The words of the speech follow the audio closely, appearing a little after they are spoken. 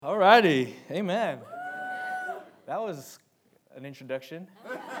righty. Amen. That was an introduction.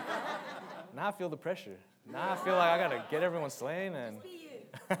 Now I feel the pressure. Now I feel like I got to get everyone slain.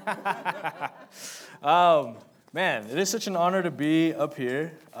 Man, it is such an honor to be up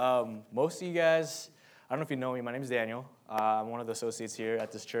here. Most of you guys, I don't know if you know me. My name is Daniel. I'm one of the associates here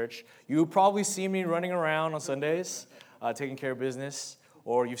at this church. You probably see me running around on Sundays, taking care of business,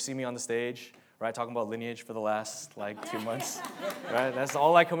 or you've seen me on the stage, right, talking about lineage for the last, 2 months, right? That's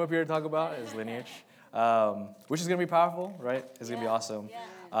all I come up here to talk about is lineage, which is going to be powerful, right? It's going to be awesome.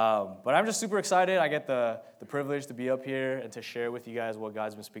 But I'm just super excited. I get the privilege to be up here and to share with you guys what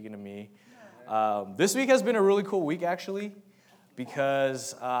God's been speaking to me. This week has been a really cool week, actually,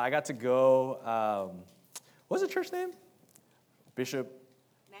 because I got to go, what's the church name? Bishop?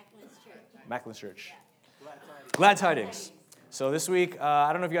 Macklin's Church. Glad Tidings. So this week,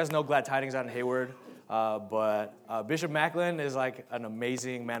 I don't know if you guys know Glad Tidings out in Hayward, but Bishop Macklin is like an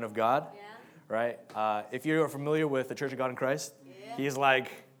amazing man of God, right? If you're familiar with the Church of God in Christ, he's like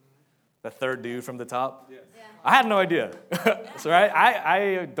the third dude from the top. Yes. Yeah. I had no idea. So right,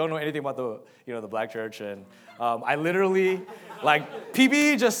 I don't know anything about the black church, and I literally,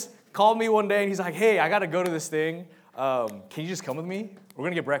 PB just called me one day and he's like, "Hey, I got to go to this thing. Can you just come with me? We're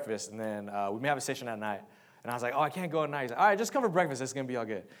gonna get breakfast, and then we may have a session at night." And I was like, "Oh, I can't go at night." He's like, "All right, just come for breakfast. It's going to be all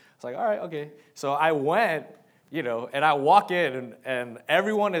good." I was like, "All right, okay." So I went, and I walk in, and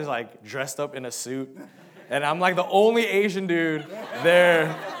everyone is, dressed up in a suit. And I'm, the only Asian dude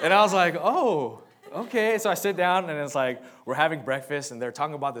there. And I was like, "Oh, okay." So I sit down, and it's we're having breakfast, and they're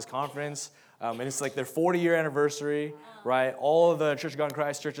talking about this conference. And it's their 40-year anniversary, right? All of the Church of God in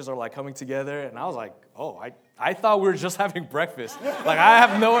Christ churches are, coming together. And I was like, "Oh, I thought we were just having breakfast." I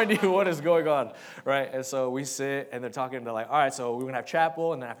have no idea what is going on, right? And so we sit, and they're talking, they're like, "All right, so we're going to have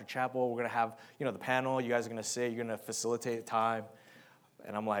chapel, and then after chapel, we're going to have, the panel. You guys are going to sit, you're going to facilitate time."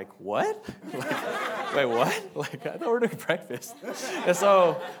 And I'm like, "What?" Wait, what? I thought we were doing breakfast. And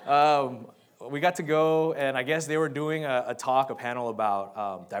so we got to go, and I guess they were doing a panel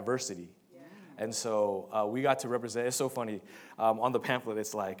about diversity. And so we got to represent. It's so funny. On the pamphlet,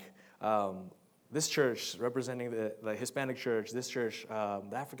 it's this church representing the Hispanic church, this church,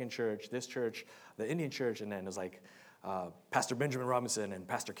 the African church, this church, the Indian church, and then it's Pastor Benjamin Robinson and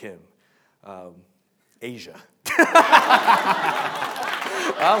Pastor Kim, Asia.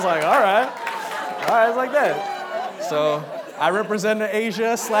 I was like, all right, it's like that. So I represent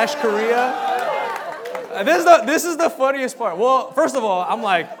Asia / Korea. This is the funniest part. Well, first of all, I'm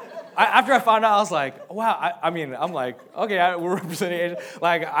after I found out, I was like, wow. I'm like, okay, we're representing Asia.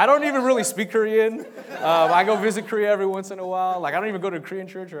 I don't even really speak Korean. I go visit Korea every once in a while. I don't even go to a Korean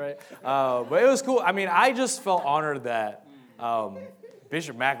church, right? But it was cool. I just felt honored that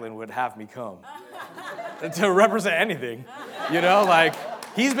Bishop Macklin would have me come to represent anything.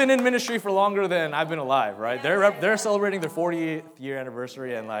 He's been in ministry for longer than I've been alive, right? They're celebrating their 40th year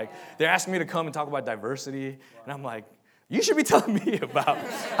anniversary, and they're asking me to come and talk about diversity, and I'm like, you should be telling me about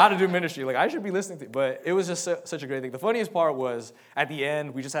how to do ministry. I should be listening to it. But it was just such a great thing. The funniest part was at the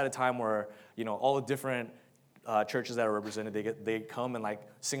end, we just had a time where, all the different churches that are represented, they come and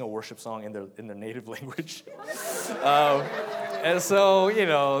sing a worship song in their native language. And so,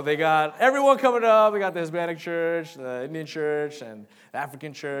 they got everyone coming up. They got the Hispanic church, the Indian church, and the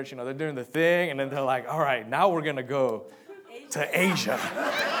African church. They're doing the thing. And then they're like, all right, now we're going to go to Asia.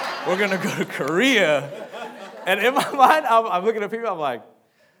 We're going to go to Korea. And in my mind, I'm looking at people, I'm like,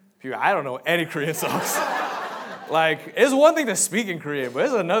 I don't know any Korean songs. It's one thing to speak in Korean, but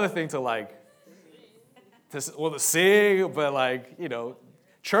it's another thing to to sing, but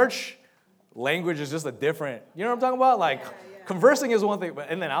church language is just a different, you know what I'm talking about? Conversing is one thing,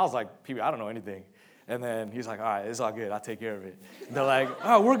 and then I was like, I don't know anything. And then he's like, all right, it's all good, I'll take care of it. And they're like,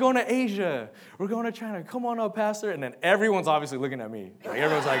 oh, we're going to Asia. We're going to China. Come on up, Pastor. And then everyone's obviously looking at me.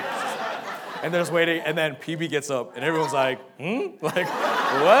 Everyone's like, and they're just waiting, and then PB gets up, and everyone's like,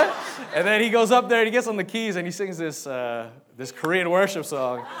 what? And then he goes up there, and he gets on the keys, and he sings this Korean worship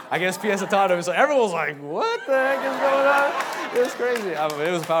song, I guess P.S. Atano. So everyone's like, what the heck is going on? It was crazy.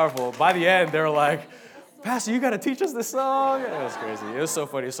 It was powerful. By the end, they were like, Pastor, you got to teach us this song? It was crazy. It was so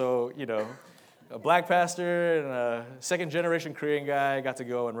funny. So, a black pastor and a second-generation Korean guy got to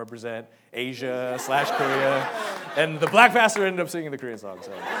go and represent Asia / Korea. And the black pastor ended up singing the Korean song.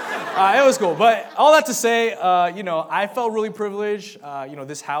 So it was cool. But all that to say, I felt really privileged.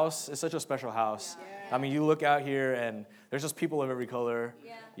 This house is such a special house. You look out here, and there's just people of every color.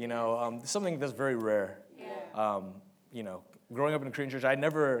 Something that's very rare. Growing up in a Korean church, I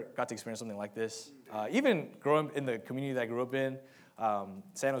never got to experience something like this. Even growing up in the community that I grew up in,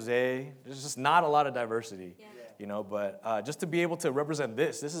 San Jose, there's just not a lot of diversity. but just to be able to represent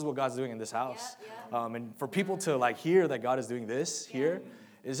this is what God's doing in this house. And for people to like hear that God is doing this here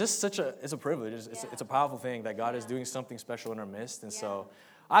is just it's a privilege. It's a powerful thing that God is doing something special in our midst. And so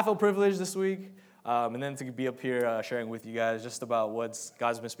I feel privileged this week. And then to be up here sharing with you guys just about what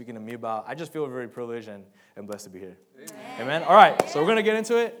God's been speaking to me about. I just feel very privileged and blessed to be here. Amen. All right, so we're going to get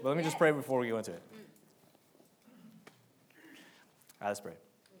into it, but let me just pray before we go into it. All right, let's pray.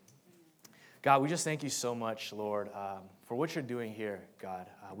 God, we just thank you so much, Lord, for what you're doing here, God.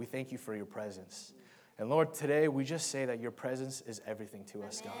 We thank you for your presence. And Lord, today we just say that your presence is everything to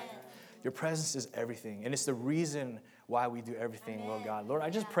us, God. Your presence is everything, and it's the reason why we do everything, Lord God. Lord, I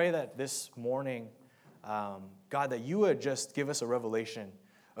just pray that this morning, God, that you would just give us a revelation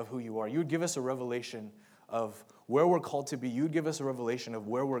of who you are. You would give us a revelation of where we're called to be. You would give us a revelation of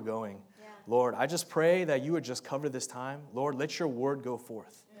where we're going. Lord, I just pray that you would just cover this time. Lord, let your word go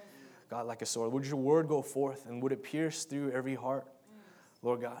forth. God, like a sword. Would your word go forth, and would it pierce through every heart?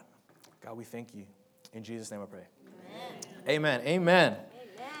 Lord God, we thank you. In Jesus' name I pray. Amen. Amen.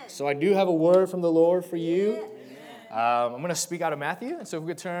 So I do have a word from the Lord for you. I'm going to speak out of Matthew. And so if we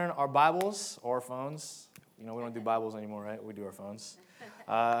could turn our Bibles or our phones. We don't do Bibles anymore, right? We do our phones.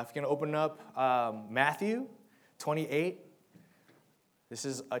 If you can open up Matthew 28. This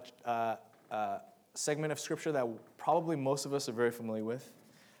is a segment of Scripture that probably most of us are very familiar with.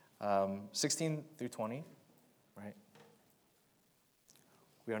 16 through 20, right?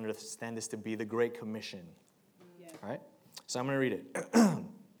 We understand this to be the Great Commission, right? So I'm going to read it.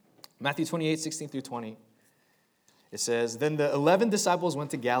 Matthew 28, 16 through 20. It says, Then the 11 disciples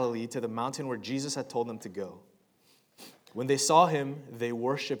went to Galilee to the mountain where Jesus had told them to go. When they saw him, they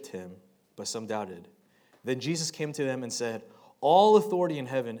worshipped him, but some doubted. Then Jesus came to them and said, All authority in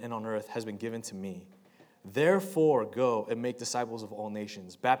heaven and on earth has been given to me. Therefore, go and make disciples of all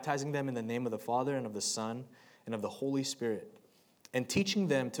nations, baptizing them in the name of the Father and of the Son and of the Holy Spirit, and teaching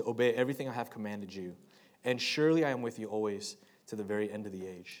them to obey everything I have commanded you. And surely I am with you always to the very end of the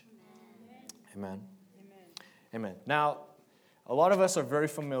age. Amen. Amen. Now, a lot of us are very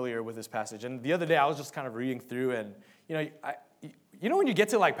familiar with this passage. And the other day, I was just kind of reading through, and, when you get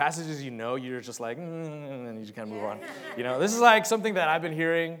to, like, passages you're just like, and you just kind of move on. This is, like, something that I've been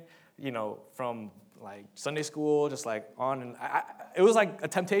hearing, from, like, Sunday school, just, like, on. And it was, like, a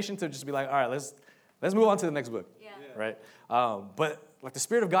temptation to just be like, all right, let's move on to the next book, right? But, like, the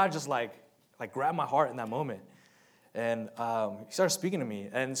Spirit of God just, like grabbed my heart in that moment. And he started speaking to me.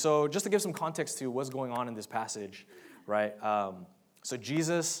 And so just to give some context to what's going on in this passage, right? So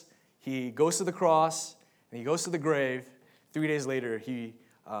Jesus, he goes to the cross, and he goes to the grave. 3 days later, he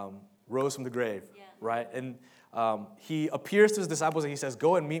rose from the grave, right? And he appears to his disciples, and he says,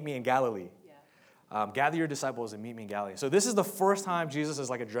 go and meet me in Galilee. Gather your disciples and meet me in Galilee. So this is the first time Jesus is,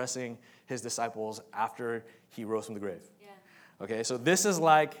 like, addressing his disciples after he rose from the grave. Okay, so this is,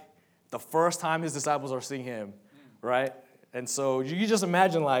 like, the first time his disciples are seeing him, right? And so you just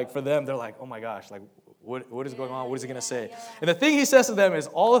imagine, like, for them, they're like, oh my gosh, like, what is going on? What is he going to say? And the thing he says to them is,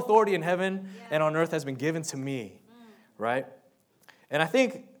 all authority in heaven and on earth has been given to me, right? And I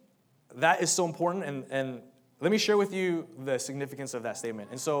think that is so important, and let me share with you the significance of that statement.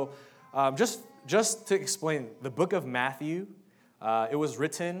 And so just to explain, the book of Matthew, it was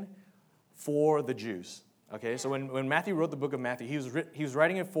written for the Jews. Okay, so when Matthew wrote the book of Matthew, he was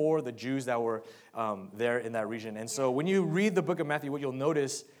writing it for the Jews that were there in that region. And so when you read the book of Matthew, what you'll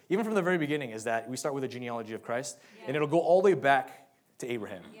notice, even from the very beginning, is that we start with the genealogy of Christ, and it'll go all the way back to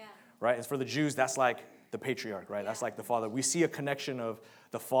Abraham, right? And for the Jews, that's like the patriarch, right? That's like the father. We see a connection of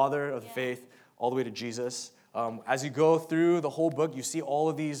the father of the faith all the way to Jesus. As you go through the whole book, you see all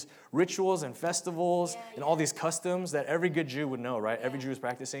of these rituals and festivals and all these customs that every good Jew would know, right? Every Jew is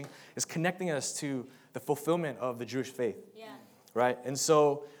practicing. It's connecting us to the fulfillment of the Jewish faith, right? And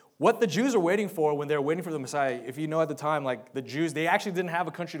so what the Jews are waiting for when they're waiting for the Messiah, if you know at the time, like the Jews, they actually didn't have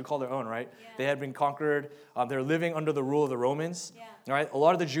a country to call their own, right? They had been conquered. They're living under the rule of the Romans, right? A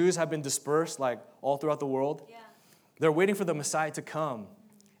lot of the Jews have been dispersed, like, all throughout the world. They're waiting for the Messiah to come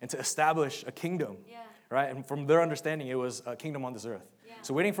and to establish a kingdom, right? And from their understanding, it was a kingdom on this earth.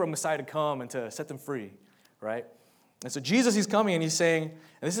 So waiting for a Messiah to come and to set them free, right? And so Jesus, he's coming and he's saying,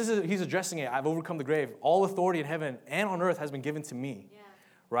 and he's addressing it, I've overcome the grave. All authority in heaven and on earth has been given to me,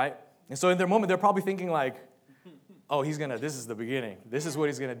 right? And so in their moment, they're probably thinking like, oh, this is the beginning. This is what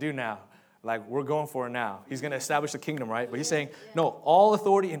he's going to do now. Like, we're going for it now. He's going to establish the kingdom, right? But he's saying, no, all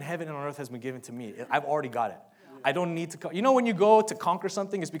authority in heaven and on earth has been given to me. I've already got it. I don't need to, when you go to conquer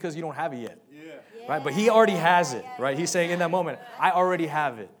something, it's because you don't have it yet, right? But he already has it, right? He's saying in that moment, I already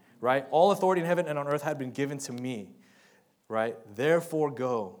have it, right? All authority in heaven and on earth had been given to me, right? Therefore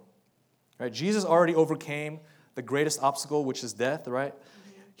go, right? Jesus already overcame the greatest obstacle, which is death, right?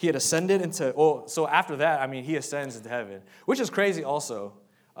 He had ascended into, so after that, he ascends into heaven, which is crazy also.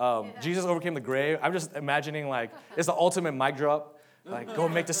 Jesus overcame the grave. I'm just imagining, like, it's the ultimate mic drop. Like, go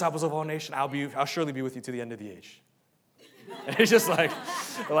make disciples of all nations. I'll surely be with you to the end of the age. And it's just like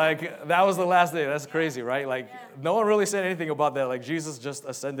that was the last day. That's crazy, right? Like, no one really said anything about that. Like, Jesus just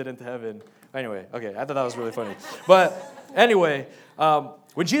ascended into heaven. Anyway, okay, I thought that was really funny. But anyway,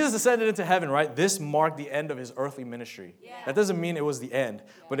 when Jesus ascended into heaven, right, this marked the end of his earthly ministry. Yeah. That doesn't mean it was the end,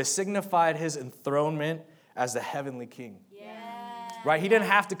 but it signified his enthronement as the heavenly king. Yeah. Right? He didn't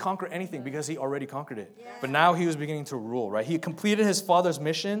have to conquer anything because he already conquered it. Yeah. But now he was beginning to rule, right? He completed his Father's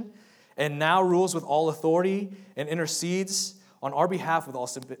mission and now rules with all authority and intercedes on our behalf with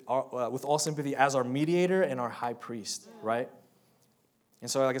all sympathy as our mediator and our high priest, right? And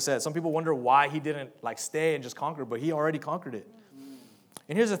so, like I said, some people wonder why he didn't stay and just conquer, but he already conquered it.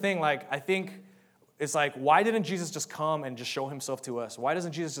 And here's the thing, I think it's why didn't Jesus just come and just show himself to us? Why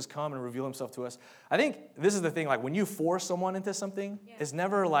doesn't Jesus just come and reveal himself to us? I think this is the thing, when you force someone into something, it's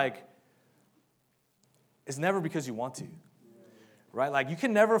never because you want to, right? You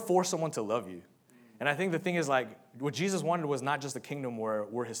can never force someone to love you. And I think the thing is, what Jesus wanted was not just a kingdom where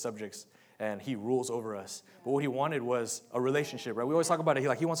we're his subjects and he rules over us, but what he wanted was a relationship, right? We always talk about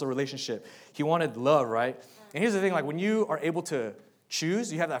it, he wants a relationship. He wanted love, right? And here's the thing, when you are able to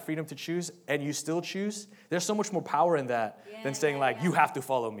choose, you have that freedom to choose, and you still choose, there's so much more power in that than saying, you have to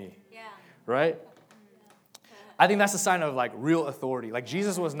follow me, right? I think that's a sign of, real authority.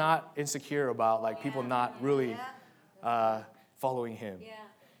 Jesus was not insecure about, people not really following him.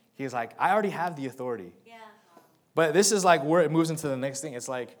 He's I already have the authority. But this is, where it moves into the next thing. It's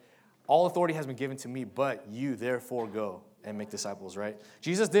all authority has been given to me, but you therefore go and make disciples, right?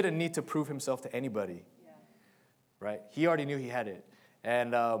 Jesus didn't need to prove himself to anybody, right? He already knew he had it.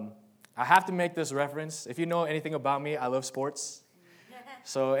 And I have to make this reference. If you know anything about me, I love sports.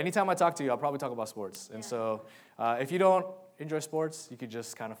 So anytime I talk to you, I'll probably talk about sports. And so if you don't enjoy sports, you could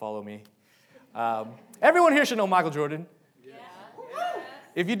just kind of follow me. Everyone here should know Michael Jordan. Yeah.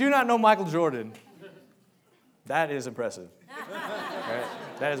 If you do not know Michael Jordan, that is impressive. Right?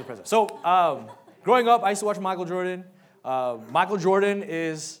 That is impressive. So growing up, I used to watch Michael Jordan. Michael Jordan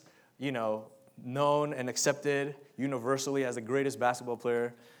is, known and accepted universally as the greatest basketball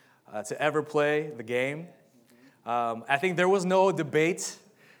player to ever play the game. I think there was no debate.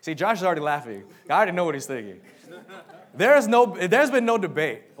 See, Josh is already laughing. I already know what he's thinking. There's been no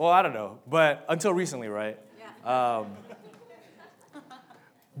debate. Well, I don't know, but until recently, right? Yeah.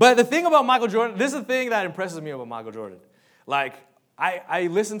 But the thing about Michael Jordan, this is the thing that impresses me about Michael Jordan. I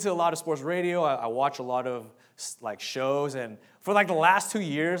listen to a lot of sports radio. I watch a lot of shows, and for the last 2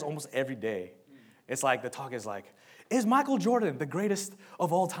 years, almost every day, it's the talk is Michael Jordan the greatest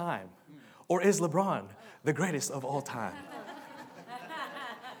of all time? Or is LeBron the greatest of all time?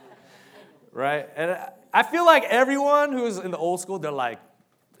 Right? And I feel everyone who's in the old school, they're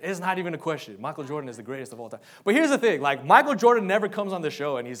it's not even a question. Michael Jordan is the greatest of all time. But here's the thing, Michael Jordan never comes on the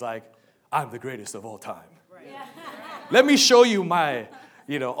show and he's I'm the greatest of all time. Right. Yeah. Let me show you my,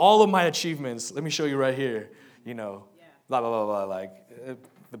 all of my achievements. Let me show you right here, blah, blah, blah, blah.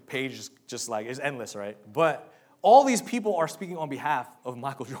 The page is just is endless, right? But all these people are speaking on behalf of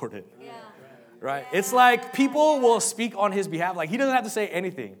Michael Jordan. Yeah. Right? Yeah. It's people will speak on his behalf. He doesn't have to say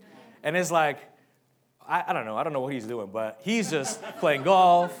anything. And it's I don't know. I don't know what he's doing, but he's just playing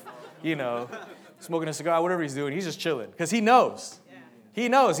golf, smoking a cigar, whatever he's doing. He's just chilling because he knows. Yeah. He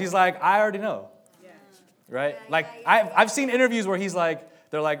knows. He's I already know. Yeah. Right? I've seen interviews where he's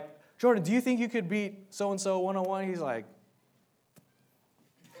they're Jordan, do you think you could beat so-and-so one-on-one? He's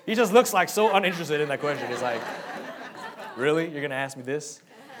he just looks so uninterested in that question. He's really? You're going to ask me this?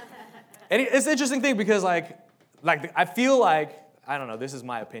 And it's an interesting thing because I feel I don't know, this is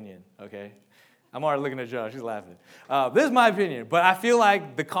my opinion, okay? I'm already looking at Josh. He's laughing. This is my opinion, but I feel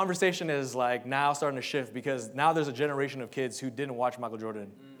the conversation is now starting to shift because now there's a generation of kids who didn't watch Michael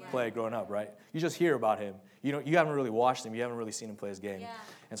Jordan play growing up, right? You just hear about him. You haven't really watched him. You haven't really seen him play his game. Yeah.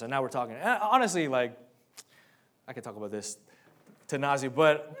 And so now we're talking. And honestly, I could talk about this to nausea,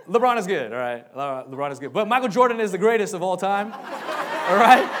 but LeBron is good, all right? LeBron is good. But Michael Jordan is the greatest of all time, all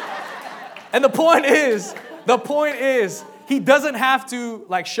right? And the point is, he doesn't have to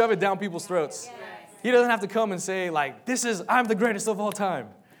shove it down people's throats. He doesn't have to come and say I'm the greatest of all time,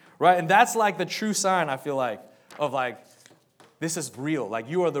 right? And that's the true sign I feel of this is real.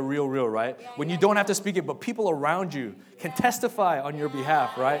 You are the real, right? When you don't have to speak it, but people around you can testify on your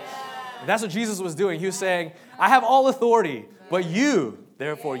behalf, right? And that's what Jesus was doing. He was saying, I have all authority, but you,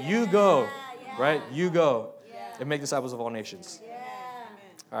 therefore, you go, right? You go and make disciples of all nations.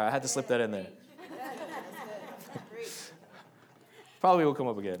 All right, I had to slip that in there. Probably will come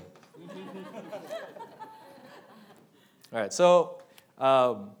up again. All right, so,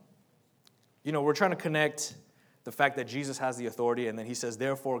 we're trying to connect the fact that Jesus has the authority, and then he says,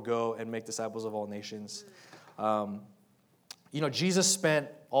 therefore go and make disciples of all nations. Jesus spent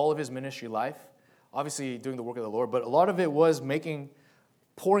all of his ministry life, obviously doing the work of the Lord, but a lot of it was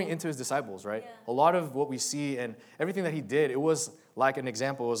pouring into his disciples, right? Yeah. A lot of what we see and everything that he did, it was like an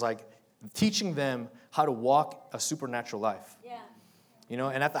example. It was like teaching them how to walk a supernatural life. Yeah.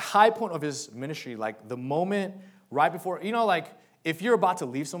 And at the high point of his ministry, like the moment right before, like if you're about to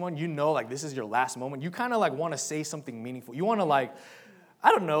leave someone, like this is your last moment, you kind of like want to say something meaningful. You want to like,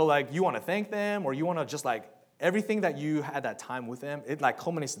 I don't know, like you want to thank them, or you want to just like everything that you had that time with them, it like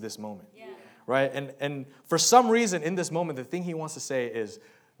culminates to this moment. Yeah. Right? And for some reason in this moment, the thing he wants to say is,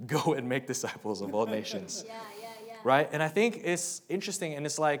 go and make disciples of all nations. Yeah. Right? And I think it's interesting, and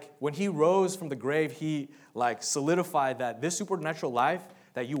it's like when he rose from the grave, he like solidified that this supernatural life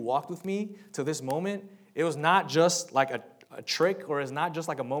that you walked with me to this moment, it was not just like a trick, or it's not just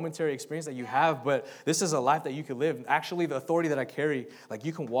like a momentary experience that you have, but this is a life that you can live. Actually, the authority that I carry, like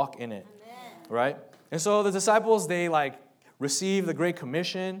you can walk in it. Amen. Right? And so the disciples, they like receive the Great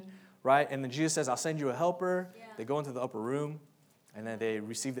Commission, right? And then Jesus says, I'll send you a helper. Yeah. They go into the upper room, and then they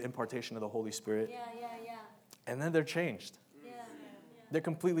receive the impartation of the Holy Spirit. Yeah. And then they're changed. Yeah. They're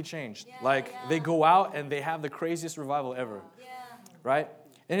completely changed. Yeah. They go out and they have the craziest revival ever. Yeah. Right?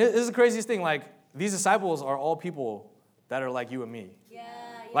 And this is the craziest thing. Like, these disciples are all people that are like you and me. Yeah.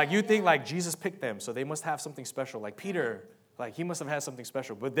 Like, you think like Jesus picked them, so they must have something special. Like Peter, like he must have had something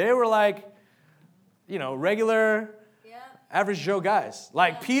special. But they were like, regular, average Joe guys.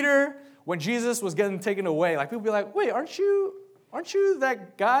 Like Peter, when Jesus was getting taken away, like people be like, wait, aren't you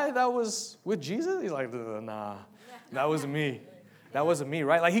that guy that was with Jesus? He's like, nah, that wasn't me. That wasn't me,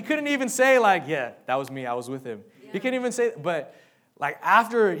 right? Like he couldn't even say like, yeah, that was me. I was with him. He couldn't even say, but like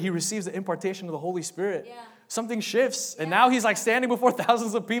after he receives the impartation of the Holy Spirit, something shifts. And now he's like standing before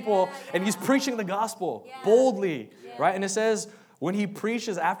thousands of people and he's preaching the gospel boldly, right? And it says when he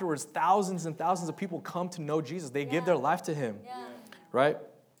preaches afterwards, thousands and thousands of people come to know Jesus. They give their life to him, right?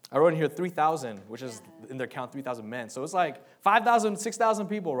 I wrote in here 3,000, which is in their count 3,000 men. So it's like 5,000, 6,000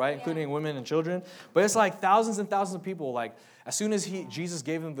 people, right? Including women and children. But it's like thousands and thousands of people. Like as soon as Jesus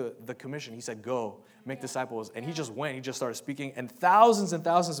gave them the commission, he said, go, make disciples. And he just went. He just started speaking. And thousands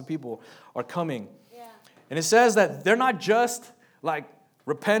of people are coming. Yeah. And it says that they're not just like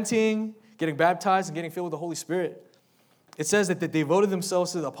repenting, getting baptized, and getting filled with the Holy Spirit. It says that they devoted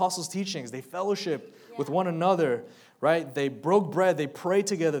themselves to the apostles' teachings. They fellowshiped with one another. Right? They broke bread. They prayed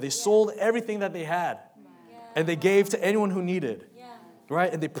together. They sold everything that they had. And they gave to anyone who needed.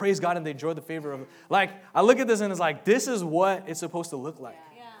 Right? And they praised God and they enjoyed the favor of it. Like, I look at this and it's like, this is what it's supposed to look like.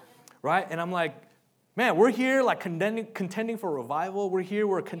 Right? And I'm like, man, we're here like contending for revival.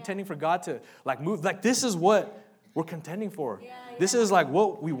 We're contending for God to like move. Like, this is what we're contending for. This is like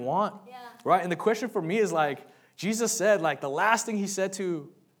what we want. Right? And the question for me is like, Jesus said, like, the last thing he said to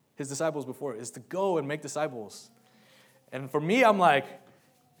his disciples before is to go and make disciples. And for me, I'm like,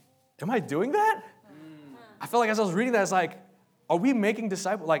 am I doing that? I felt like as I was reading that, it's like, are we making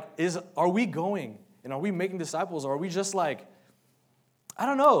disciples? Like, are we going and are we making disciples? Or are we just like, I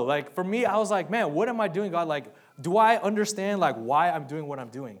don't know. Like, for me, I was like, man, what am I doing, God? Like, do I understand like why I'm doing what I'm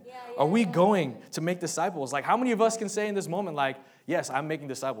doing? Are we going to make disciples? Like, how many of us can say in this moment, like, yes, I'm making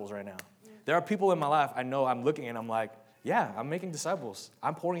disciples right now? There are people in my life I know I'm looking and I'm like, yeah, I'm making disciples.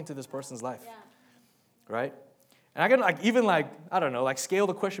 I'm pouring into this person's life. Right? And I can like even like, I don't know, like scale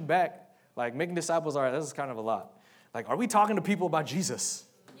the question back. Like making disciples, all right, this is kind of a lot. Like, are we talking to people about Jesus?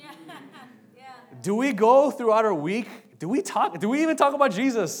 Do we go throughout our week? Do we even talk about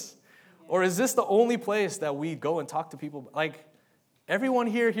Jesus? Or is this the only place that we go and talk to people? Like, everyone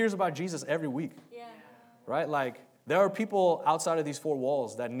here hears about Jesus every week. Right? Like, there are people outside of these four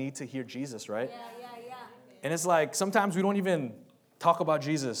walls that need to hear Jesus, right? And it's like, sometimes we don't even talk about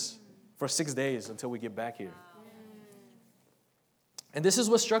Jesus for 6 days until we get back here. And this is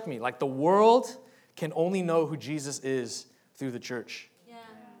what struck me. Like, the world can only know who Jesus is through the church.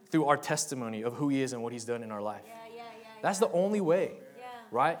 Through our testimony of who he is and what he's done in our life. That's the only way.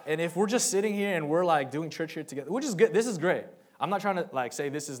 Right? And if we're just sitting here and we're like doing church here together, which is good. This is great. I'm not trying to like say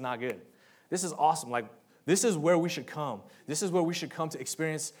this is not good. This is awesome. Like, this is where we should come. This is where we should come to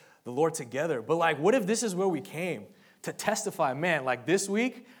experience the Lord together. But like, what if this is where we came to testify? Man, like this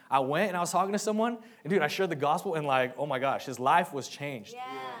week, I went and I was talking to someone, and dude, I shared the gospel, and like, oh my gosh, his life was changed.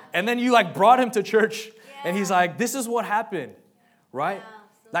 And then you like brought him to church, and he's like, this is what happened, right?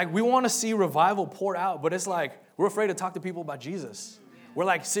 Like, we want to see revival poured out, but it's like, we're afraid to talk to people about Jesus. We're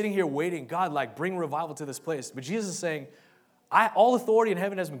like sitting here waiting, God, like bring revival to this place. But Jesus is saying, all authority in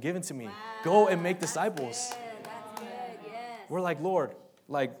heaven has been given to me. Wow. Go and make disciples. That's good. Yes. We're like, Lord,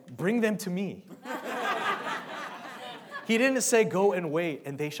 like, bring them to me. He didn't say, go and wait,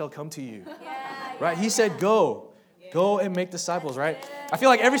 and they shall come to you. Right? He said, go. Go and make disciples, right? I feel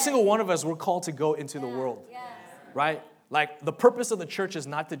like every single one of us, we're called to go into the world. Right? Like, the purpose of the church is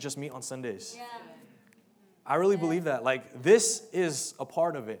not to just meet on Sundays. I really believe that. Like, this is a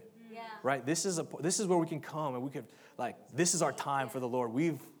part of it. Right? This is where we can come and we can, like, this is our time for the Lord.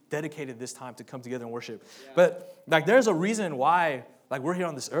 We've dedicated this time to come together and worship. But, like, there's a reason why, like, we're here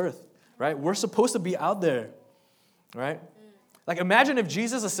on this earth, right? We're supposed to be out there, right? Like, imagine if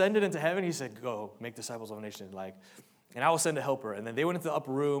Jesus ascended into heaven, he said, go, make disciples of a nation, like, and I will send a helper. And then they went into the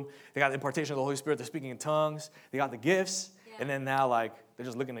upper room, they got the impartation of the Holy Spirit, they're speaking in tongues, they got the gifts, and then now, like, they're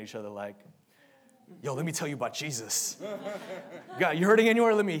just looking at each other like, yo, let me tell you about Jesus. God, you hurting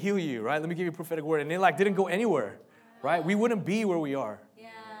anywhere? Let me heal you, right? Let me give you a prophetic word. And they, like, didn't go anywhere, right? We wouldn't be where we are,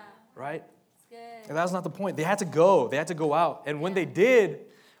 right? And that was not the point. They had to go. They had to go out. And when they did,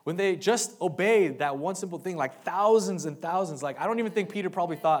 when they just obeyed that one simple thing, like thousands and thousands, like I don't even think Peter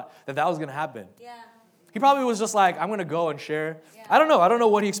probably thought that was going to happen. He probably was just like, I'm going to go and share. I don't know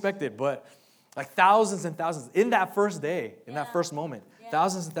what he expected, but like thousands and thousands in that first day, in that first moment,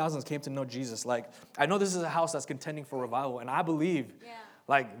 thousands and thousands came to know Jesus. Like, I know this is a house that's contending for revival, and I believe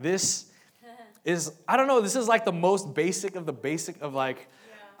like this is, I don't know, this is like the most basic of the basic of like,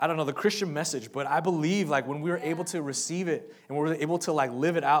 I don't know, the Christian message, but I believe like when we're able to receive it and we're able to like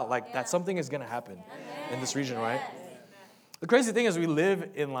live it out, like that something is going to happen in this region, right? The crazy thing is we live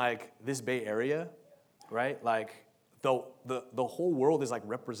in like this Bay Area, right? Like the whole world is like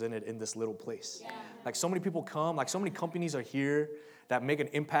represented in this little place. Like so many people come, like so many companies are here that make an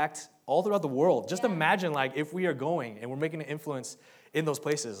impact all throughout the world. Just imagine like if we are going and we're making an influence in those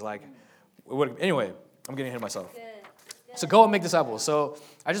places, like, anyway, I'm getting ahead of myself. So go and make disciples. So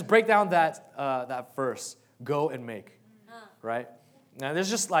I just break down that verse, go and make, right? Now there's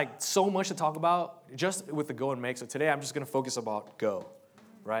just like so much to talk about just with the go and make. So today I'm just going to focus about go,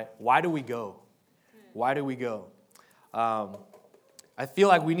 right? Why do we go? Why do we go? I feel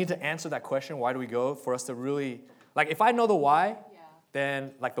like we need to answer that question, why do we go, for us to really, like if I know the why,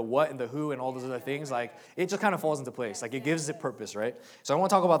 then like the what and the who and all those other things, like it just kind of falls into place. Like it gives it purpose, right? So I want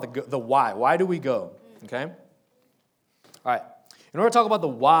to talk about the why. Why do we go? Okay? All right, in order to talk about the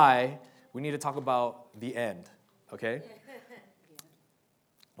why, we need to talk about the end, okay?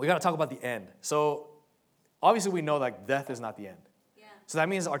 We got to talk about the end. So obviously we know like death is not the end. So that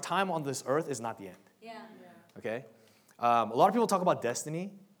means our time on this earth is not the end, okay? A lot of people talk about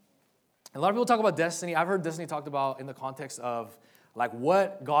destiny. A lot of people talk about destiny. I've heard destiny talked about in the context of like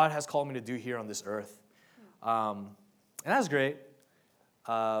what God has called me to do here on this earth. And that's great.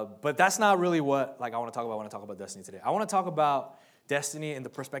 But that's not really what like I want to talk about when I talk about destiny today. I want to talk about destiny in the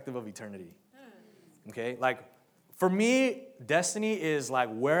perspective of eternity. Okay? Like, for me, destiny is like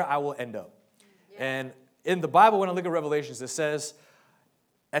where I will end up. And in the Bible, when I look at Revelations, it says,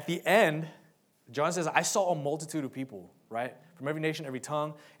 at the end, John says, I saw a multitude of people, right? From every nation, every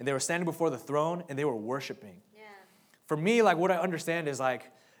tongue, and they were standing before the throne, and they were worshiping. For me, like, what I understand is,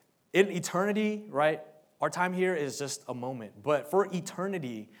 like, in eternity, right, our time here is just a moment. But for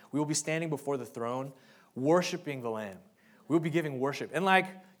eternity, we will be standing before the throne, worshiping the Lamb. We will be giving worship. And like,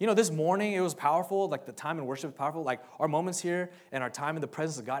 you know, this morning, it was powerful. Like, the time in worship is powerful. Like, our moments here and our time in the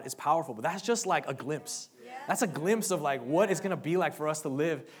presence of God is powerful. But that's just like a glimpse. That's a glimpse of like what it's going to be like for us to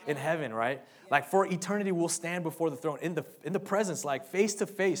live in heaven, right? Like, for eternity, we'll stand before the throne in the presence, like face to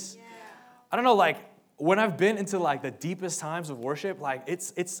face. I don't know, like, when I've been into like the deepest times of worship, like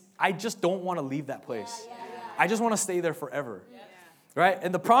I just don't want to leave that place. I just want to stay there forever. Right?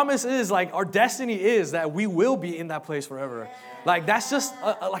 And the promise is like our destiny is that we will be in that place forever. Like that's just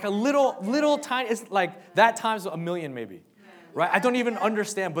like a little tiny, it's like that times a million maybe. Right? I don't even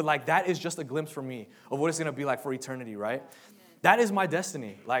understand, but like that is just a glimpse for me of what it's going to be like for eternity, right? That is my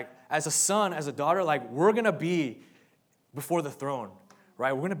destiny. Like as a son, as a daughter, like we're going to be before the throne,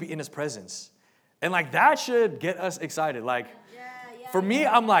 right? We're going to be in his presence. And like that should get us excited. Like for me,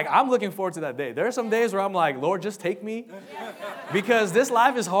 I'm looking forward to that day. There are some days where I'm like, Lord, just take me because this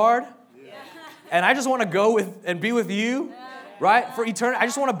life is hard. And I just want to go and be with you, right? For eternity. I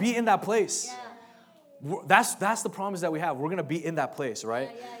just want to be in that place. That's the promise that we have. We're going to be in that place, right?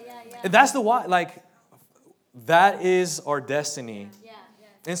 And that's the why, like, that is our destiny.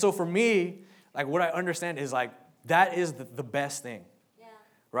 And so for me, like what I understand is like, that is the best thing,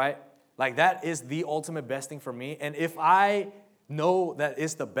 right? Like that is the ultimate best thing for me. And if I know that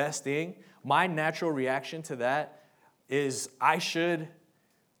it's the best thing, my natural reaction to that is I should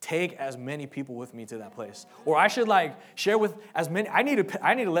take as many people with me to that place. Or I should like share with as many. I need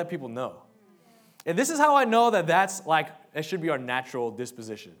to let people know. And this is how I know that that's like, it should be our natural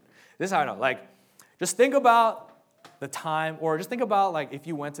disposition. This is how I know. Like, just think about the time, or just think about like if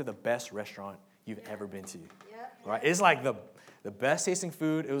you went to the best restaurant you've ever been to. Right? It's like the best tasting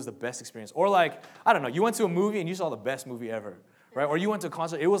food. It was the best experience. Or like, I don't know, you went to a movie and you saw the best movie ever. Right? Or you went to a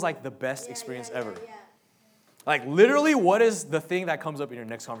concert. It was like the best experience ever. Like literally, what is the thing that comes up in your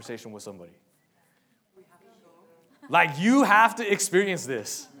next conversation with somebody? Like you have to experience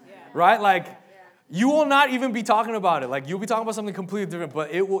this. Right? Like you will not even be talking about it. Like you'll be talking about something completely different,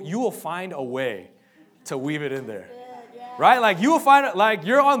 but you will find a way to weave it in there. Right? Like you will find it, like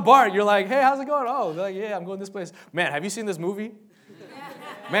you're on BART, you're like, hey, how's it going? Oh, they're like, yeah, I'm going this place. Man, have you seen this movie?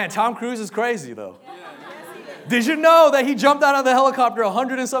 Man, Tom Cruise is crazy though. Did you know that he jumped out of the helicopter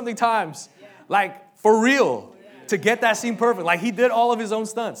 100 and something times? Like for real, to get that scene perfect. Like he did all of his own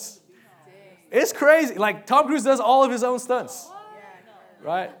stunts. It's crazy. Like Tom Cruise does all of his own stunts.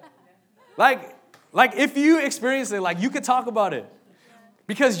 Right? Like if you experience it, like you could talk about it.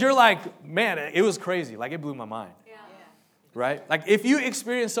 Because you're like, man, it was crazy. Like, it blew my mind. Right? Like, if you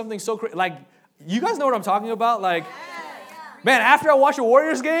experience something so crazy, like, you guys know what I'm talking about? Like, man, after I watch a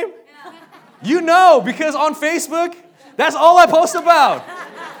Warriors game, you know, because on Facebook, that's all I post about.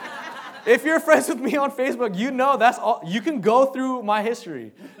 If you're friends with me on Facebook, you know that's all. You can go through my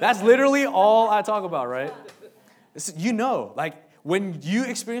history. That's literally all I talk about, right? You know, like, when you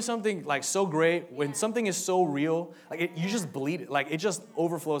experience something like so great, when something is so real, like you just bleed it, like it just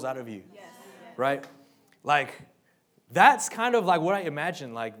overflows out of you, right? Like that's kind of like what I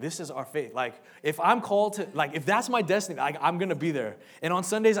imagine. Like this is our faith. Like if I'm called to, like if that's my destiny, like I'm gonna be there. And on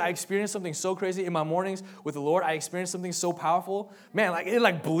Sundays I experience something so crazy. In my mornings with the Lord, I experience something so powerful. Man, like it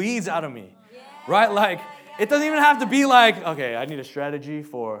like bleeds out of me, right? Like it doesn't even have to be like, okay, I need a strategy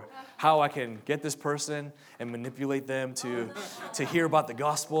for how I can get this person and manipulate them to hear about the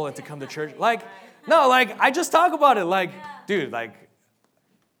gospel and to come to church. Like, no, like, I just talk about it. Like, dude, like,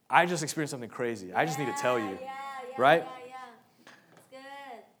 I just experienced something crazy. I just need to tell you, right? It's good.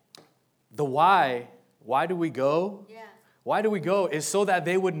 The why do we go? Why do we go is so that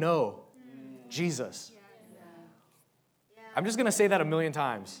they would know Jesus. I'm just going to say that 1,000,000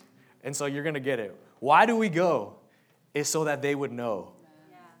 times, and so you're going to get it. Why do we go is so that they would know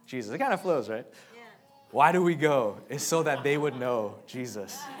Jesus. It kind of flows, right? Why do we go? It's so that they would know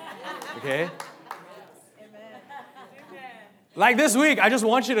Jesus. Okay? Like this week, I just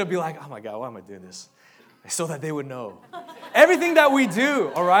want you to be like, oh my God, why am I doing this? It's so that they would know. Everything that we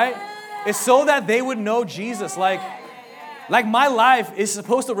do, all right, is so that they would know Jesus. Like my life is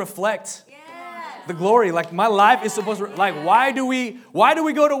supposed to reflect the glory. Like my life is supposed to, like, why do we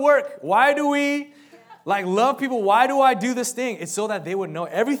go to work? Why do we like love people? Why do I do this thing? It's so that they would know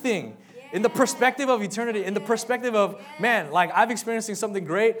everything in the perspective of eternity, in the perspective of, man, like I've experiencing something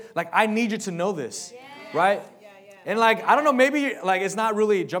great. Like I need you to know this, right? And like, I don't know, maybe like it's not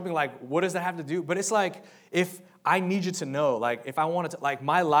really jumping like, what does that have to do? But it's like, if I need you to know, like if I wanted to, like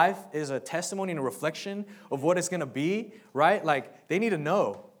my life is a testimony and a reflection of what it's going to be, right? Like they need to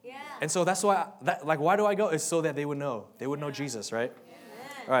know. And so that's why, why do I go? It's so that they would know. They would know Jesus, right?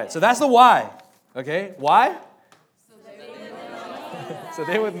 All right, so that's the why. Okay, why? So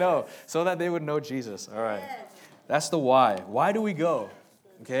they would know. So that they would know Jesus. All right. That's the why. Why do we go?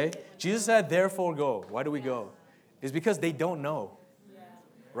 Okay? Jesus said, therefore go. Why do we go? It's because they don't know.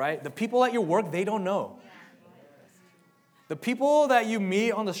 Right? The people at your work, they don't know. The people that you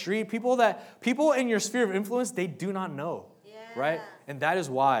meet on the street, people in your sphere of influence, they do not know. Right? And that is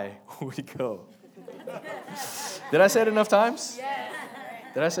why we go. Did I say it enough times? Yes.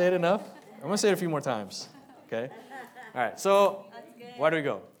 Did I say it enough? I'm going to say it a few more times. Okay? All right. So, why do we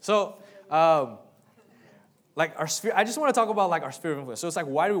go? So, like our sphere, I just want to talk about like our sphere of influence. So it's like,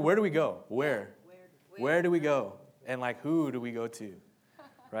 where do we go? Where do we go? And like, who do we go to?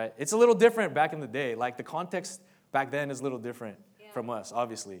 Right? It's a little different back in the day. Like the context back then is a little different from us,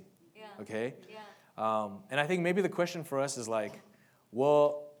 obviously. Okay? And I think maybe the question for us is like,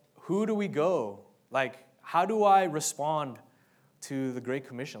 well, who do we go? Like, how do I respond to the Great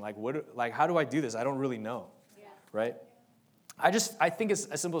Commission? Like, how do I do this? I don't really know. Right? I think it's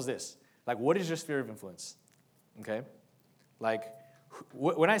as simple as this. Like, what is your sphere of influence? Okay? Like,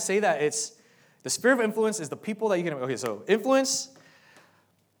 when I say that, it's the sphere of influence is the people that you can. Okay, so influence.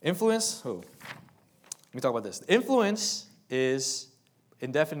 Oh, let me talk about this. Influence is,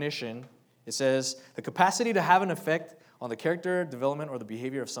 in definition, it says the capacity to have an effect on the character, development, or the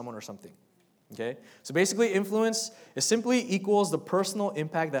behavior of someone or something. Okay? So basically, influence is simply equals the personal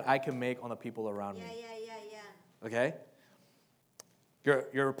impact that I can make on the people around me. Okay?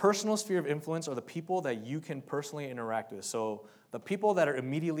 Your personal sphere of influence are the people that you can personally interact with. So the people that are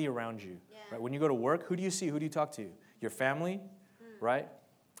immediately around you. Yeah. Right? When you go to work, who do you see? Who do you talk to? Your family, right?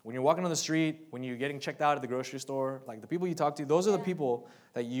 When you're walking on the street, when you're getting checked out at the grocery store, like the people you talk to, those are the people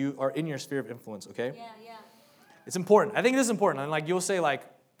that you are in your sphere of influence, okay? Yeah, yeah. It's important. I think this is important. And like you'll say, like,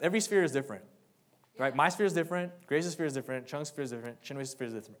 every sphere is different. Right? My sphere is different. Grace's sphere is different. Chung's sphere is different. Chinwei's sphere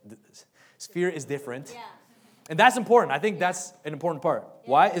is different. Sphere is different. Yeah. And that's important. I think that's an important part.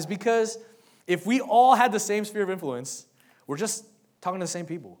 Why? Is because if we all had the same sphere of influence, we're just talking to the same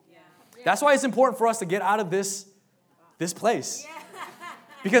people. Yeah. That's why it's important for us to get out of this place. Yeah.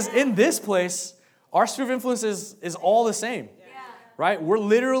 Because in this place, our sphere of influence is all the same. Yeah. Right? We're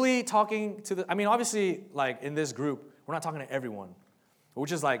literally talking to obviously, like in this group, we're not talking to everyone,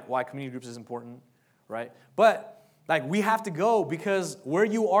 which is like why community groups is important, right? But like we have to go because where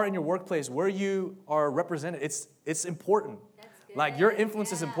you are in your workplace, where you are represented, it's important. That's good. Like your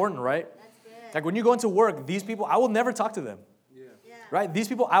influence is important, right? That's good. Like when you go into work, these people, I will never talk to them, Yeah. right? These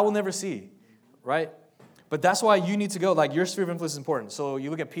people I will never see, right? But that's why you need to go. Like your sphere of influence is important. So you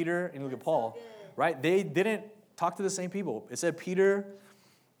look at Peter and you look at Paul, right? They didn't talk to the same people. It said Peter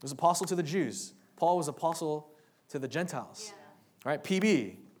was apostle to the Jews. Paul was apostle to the Gentiles, right?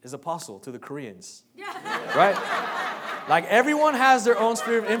 PB is apostle to the Koreans, right? Like everyone has their own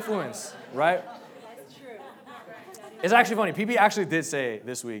sphere of influence, right? That's true. It's actually funny. PB actually did say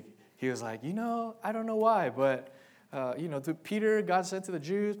this week, he was like, I don't know why, but, to Peter, God sent to the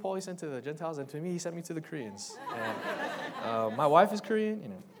Jews, Paul, he sent to the Gentiles, and to me, he sent me to the Koreans. And my wife is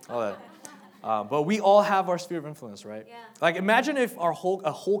Korean, all that. But we all have our sphere of influence, right? Yeah. Like imagine if a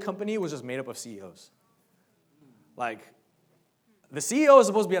whole company was just made up of CEOs. Like, the CEO is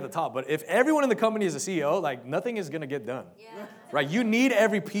supposed to be at the top, but if everyone in the company is a CEO, like nothing is gonna get done, Yeah. right? You need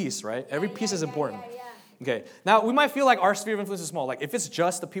every piece, right? Every piece is important. Yeah. Okay, now we might feel like our sphere of influence is small. Like if it's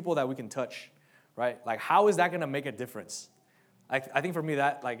just the people that we can touch, right? Like how is that gonna make a difference? Like I think for me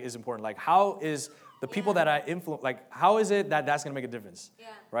that like is important. Like how is the people that I influence, like how is it that that's gonna make a difference? Yeah.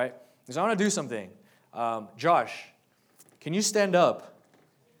 Right? Because I wanna do something. Josh, can you stand up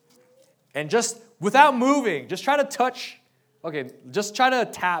and just without moving, just try to touch. Okay, just try to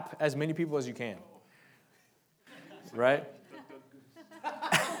tap as many people as you can. Right?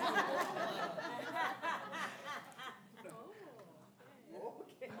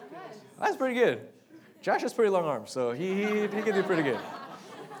 That's pretty good. Josh has pretty long arms, so he can do pretty good.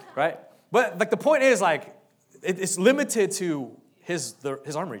 Right? But like the point is like it's limited to his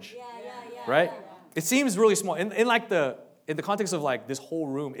arm reach. Yeah. Right? It seems really small. In the context of like this whole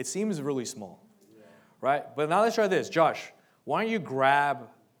room, it seems really small. Right? But now let's try this. Josh, why don't you grab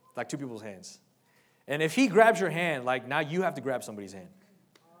like two people's hands? And if he grabs your hand, like now you have to grab somebody's hand.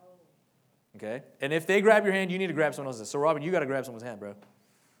 Okay? And if they grab your hand, you need to grab someone else's. So Robin, you got to grab someone's hand, bro.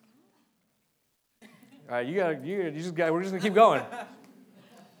 All right, we're just gonna keep going. All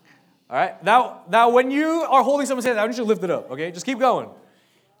right, now when you are holding someone's hand, I want you to lift it up. Okay, just keep going.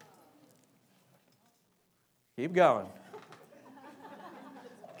 Keep going.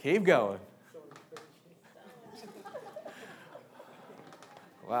 Keep going.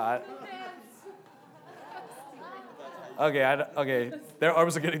 Wow. Okay, their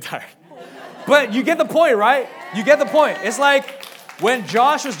arms are getting tired. But you get the point, right? You get the point. It's like when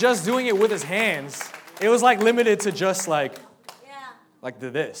Josh was just doing it with his hands, it was like limited to just like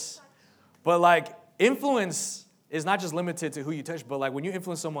this. But like influence is not just limited to who you touch, but like when you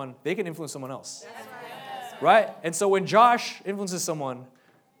influence someone, they can influence someone else. Right? And so when Josh influences someone,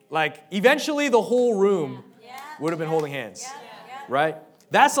 like eventually the whole room would have been holding hands. Right?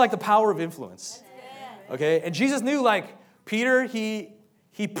 That's like the power of influence. Okay? And Jesus knew like Peter, he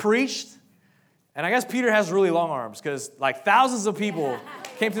preached, and I guess Peter has really long arms because like thousands of people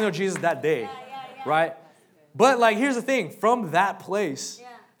came to know Jesus that day. Right? But like here's the thing, from that place,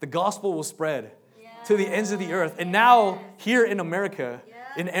 the gospel will spread to the ends of the earth. And now here in America,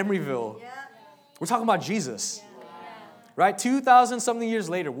 in Emeryville, we're talking about Jesus. Right? 2,000 something years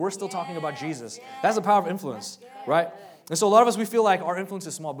later, we're still talking about Jesus. That's the power of influence. Right? And so a lot of us, we feel like our influence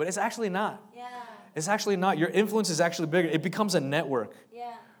is small, but it's actually not. It's actually not. Your influence is actually bigger. It becomes a network.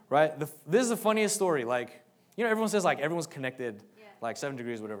 Right? This is the funniest story. Like, everyone says like everyone's connected, like 7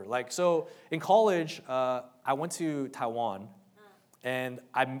 degrees, whatever. Like, so in college, I went to Taiwan, and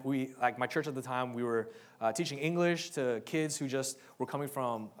my church at the time, we were teaching English to kids who just were coming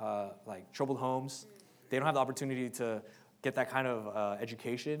from like troubled homes. They don't have the opportunity to get that kind of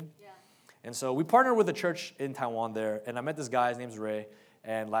education. And so we partnered with a church in Taiwan there, and I met this guy, his name's Ray,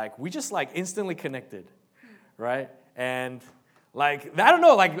 and like we just like instantly connected, right? And Like, I don't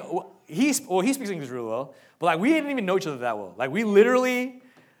know, like, he speaks English really well, but like, we didn't even know each other that well. Like, we literally,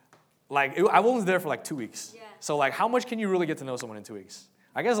 like, I was there for like 2 weeks. Yeah. So like, how much can you really get to know someone in 2 weeks?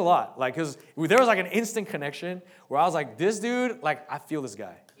 I guess a lot. Like, because there was like an instant connection where I was like, this dude, like, I feel this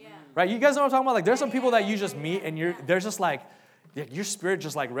guy. Yeah. Right? You guys know what I'm talking about? Like, there's some people that you just meet and there's just like, your spirit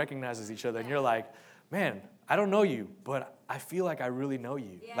just like recognizes each other and you're like, man, I don't know you, but I feel like I really know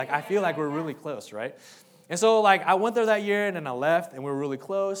you. Like, I feel like we're really close, right? And so, like, I went there that year, and then I left, and we were really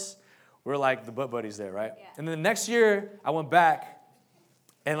close. We were, like, the butt buddies there, right? Yeah. And then the next year, I went back,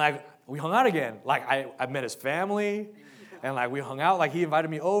 and, like, we hung out again. Like, I met his family, and, like, we hung out. Like, he invited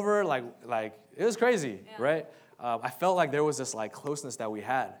me over. Like it was crazy, right? I felt like there was this, like, closeness that we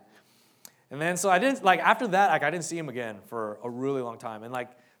had. And then, so I didn't, like, after that, like, I didn't see him again for a really long time. And,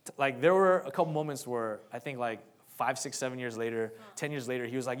 like there were a couple moments where I think, like, 5, 6, 7 years later, 10 years later,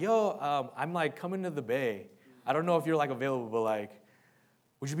 he was like, yo, I'm like coming to the Bay. I don't know if you're like available, but like,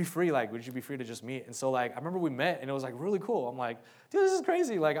 would you be free? Like, would you be free to just meet? And so like, I remember we met and it was like really cool. I'm like, dude, this is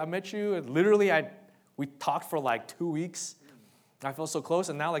crazy. Like I met you and literally we talked for like 2 weeks. I felt so close.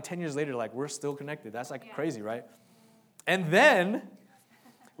 And now like 10 years later, like we're still connected. That's like crazy, right? And then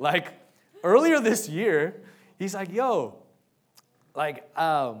like earlier this year, he's like, yo, like,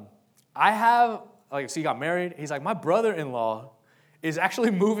 I have, like, so he got married. He's like, my brother-in-law is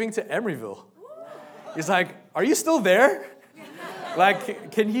actually moving to Emeryville. He's like, are you still there?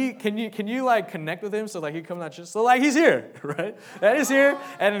 Like, can you like connect with him so like he comes out? So like he's here, right? That is here,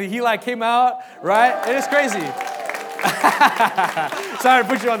 and he like came out, right? It is crazy. Sorry to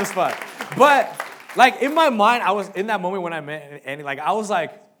put you on the spot, but like in my mind, I was in that moment when I met Andy. Like I was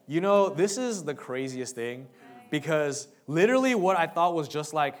like, you know, this is the craziest thing, because literally what I thought was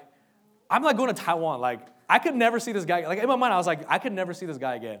just like, I'm like going to Taiwan. Like, I could never see this guy. Like, in my mind, I was like, I could never see this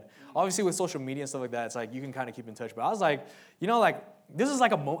guy again. Obviously, with social media and stuff like that, it's like you can kind of keep in touch. But I was like, you know, like, this is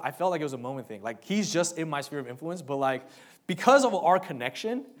like I felt like it was a moment thing. Like, he's just in my sphere of influence. But, like, because of our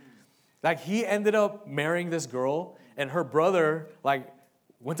connection, like, he ended up marrying this girl. And her brother, like,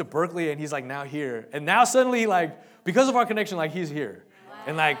 went to Berkeley. And he's, like, now here. And now suddenly, like, because of our connection, like, he's here. Wow.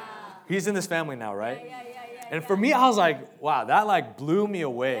 And, like, he's in this family now, right? Yeah. And for me, I was like, wow, that, like, blew me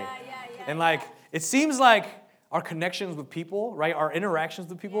away. And, like, it seems like our connections with people, right, our interactions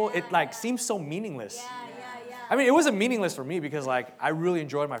with people, it, like, seems so meaningless. I mean, it wasn't meaningless for me because, like, I really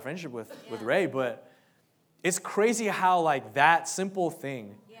enjoyed my friendship with Ray, but it's crazy how, like, that simple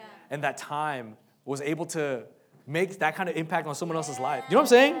thing and that time was able to make that kind of impact on someone else's life. You know what I'm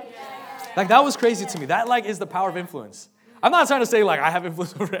saying? Like, that was crazy to me. That, like, is the power of influence. I'm not trying to say, like, I have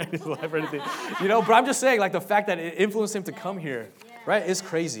influence over Andy's life or anything, you know, but I'm just saying, like, the fact that it influenced him to come here, right, is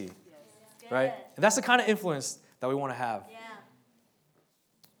crazy. Right? And that's the kind of influence that we want to have. Yeah.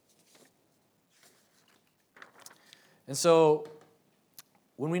 And so,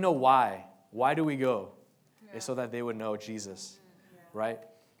 when we know why do we go? It's so that they would know Jesus, right?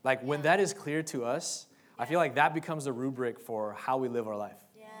 Like, when that is clear to us, I feel like that becomes the rubric for how we live our life.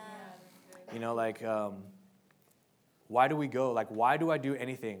 Yeah. You know, like, why do we go? Like, why do I do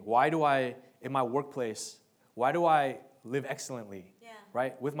anything? Why do I, in my workplace, why do I live excellently?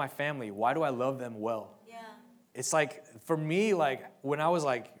 Right? With my family, why do I love them well? Yeah. It's like, for me, like, when I was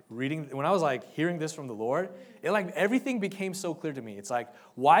hearing this from the Lord, it like, everything became so clear to me. It's like,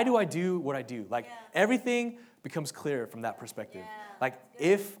 why do I do what I do? Like, everything becomes clear from that perspective. Yeah. Like,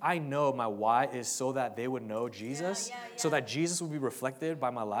 if I know my why is so that they would know Jesus, so that Jesus would be reflected by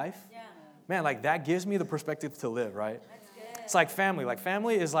my life, man, like, that gives me the perspective to live, right? That's good. It's like family. Like,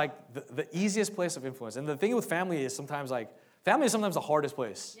 family is like the easiest place of influence. And the thing with family is sometimes like, family is sometimes the hardest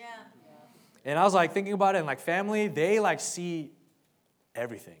place. Yeah. And I was like thinking about it, and like family, they like see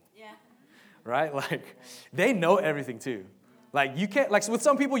everything. Yeah. Right? Like they know everything too. Like you can't, like with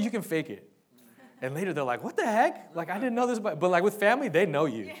some people you can fake it. And later they're like, what the heck? Like I didn't know this, but like with family, they know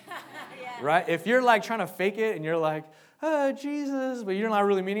you. Yeah. Right? If you're like trying to fake it and you're like, oh, Jesus, but you're not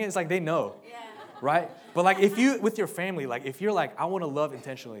really meaning it, it's like they know. Yeah. Right? But like if you, with your family, like if you're like, I want to love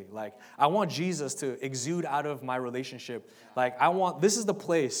intentionally, like I want Jesus to exude out of my relationship. Like this is the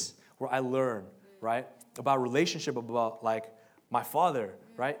place where I learn, right? About relationship, about like my Father,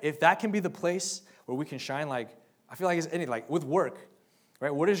 right? If that can be the place where we can shine, like, I feel like it's anything, like with work,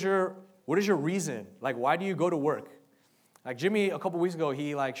 right? What is your reason? Like, why do you go to work? Like Jimmy, a couple weeks ago,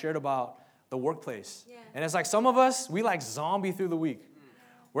 he like shared about the workplace. Yeah. And it's like some of us, we like zombie through the week.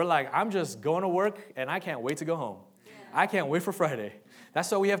 We're like, I'm just going to work and I can't wait to go home. Yeah. I can't wait for Friday.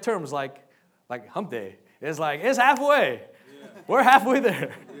 That's why we have terms like hump day. It's like, it's halfway. Yeah. We're halfway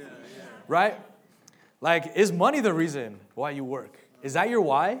there. Yeah. Right? Like, is money the reason why you work? Is that your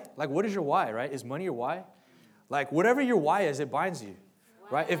why? Like, what is your why, right? Is money your why? Like whatever your why is, it binds you,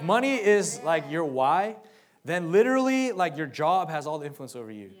 right? If money is like your why, then literally like your job has all the influence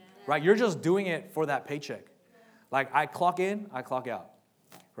over you, right? You're just doing it for that paycheck. Like I clock in, I clock out,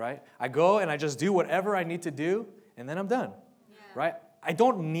 right? I go and I just do whatever I need to do, and then I'm done, right? I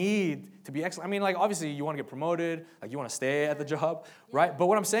don't need to be excellent. I mean, like obviously you want to get promoted, like you want to stay at the job, right? But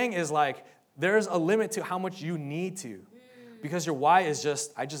what I'm saying is like there's a limit to how much you need to, because your why is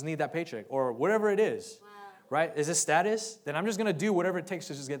just I just need that paycheck or whatever it is. Right? Is it status? Then I'm just going to do whatever it takes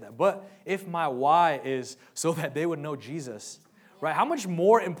to just get that. But if my why is so that they would know Jesus, right? How much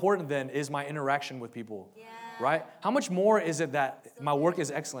more important then is my interaction with people, right? How much more is it that my work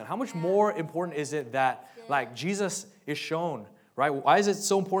is excellent? How much more important is it that like Jesus is shown, right? Why is it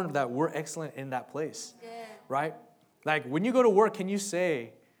so important that we're excellent in that place, right? Like when you go to work, can you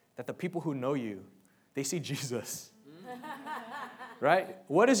say that the people who know you, they see Jesus, right?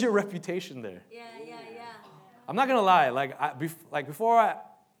 What is your reputation there? I'm not gonna lie.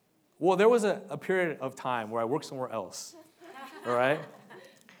 There was a period of time where I worked somewhere else, all right?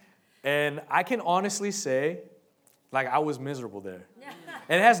 And I can honestly say, like I was miserable there,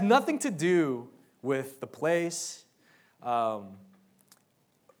 and it has nothing to do with the place, but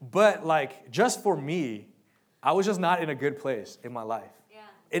like just for me, I was just not in a good place in my life,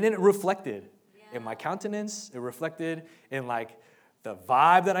 and then it reflected in my countenance. It reflected in like the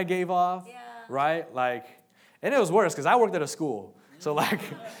vibe that I gave off, right? Like. And it was worse because I worked at a school. So, like,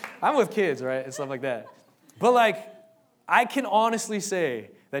 I'm with kids, right, and stuff like that. But, like, I can honestly say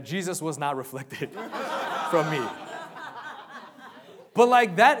that Jesus was not reflected from me. But,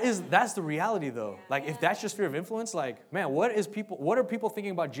 like, that's the reality, though. Like, if that's your sphere of influence, like, man, what are people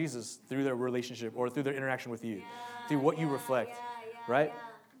thinking about Jesus through their relationship or through their interaction with you, through what you reflect, right?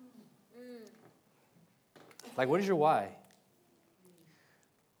 Like, what is your why?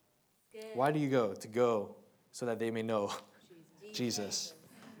 Why do you go? To go so that they may know Jesus,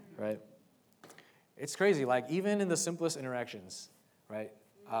 right? It's crazy. Like, even in the simplest interactions, right?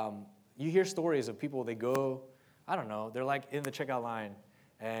 You hear stories of people, they go, I don't know, they're like in the checkout line,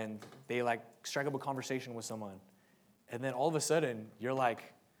 and they like strike up a conversation with someone. And then all of a sudden, you're like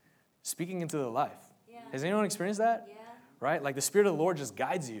speaking into their life. Has anyone experienced that? Right? Like the Spirit of the Lord just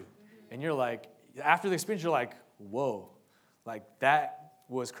guides you. And you're like, after the experience, you're like, whoa, like that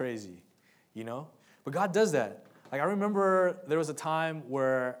was crazy, you know? But God does that. Like I remember there was a time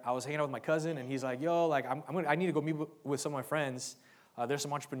where I was hanging out with my cousin, and he's like, "Yo, like I need to go meet with some of my friends. There's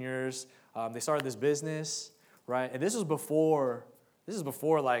some entrepreneurs. They started this business, right? And this is before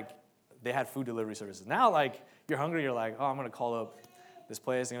like they had food delivery services. Now, like you're hungry, you're like, oh, I'm gonna call up this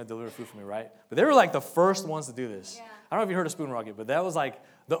place, they're gonna deliver food for me, right? But they were like the first ones to do this. I don't know if you heard of Spoon Rocket, but that was like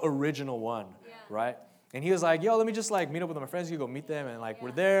the original one, right? And he was like, yo, let me just like meet up with my friends. You go meet them. And like,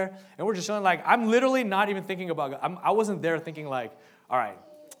 we're there and we're just chilling. Like, I'm literally not even thinking about, I wasn't there thinking like, all right,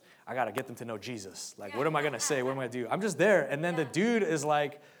 I got to get them to know Jesus. Like, what am I going to say? What am I going to do? I'm just there. And then the dude is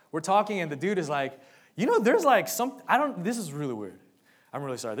like, we're talking and the dude is like, you know, there's like this is really weird. I'm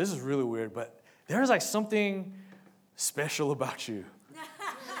really sorry. This is really weird, but there's like something special about you.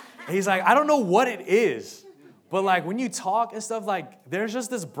 And he's like, I don't know what it is, but like when you talk and stuff, like there's just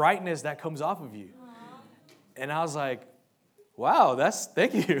this brightness that comes off of you. And I was like, wow,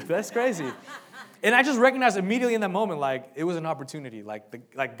 thank you. That's crazy. And I just recognized immediately in that moment, like, it was an opportunity.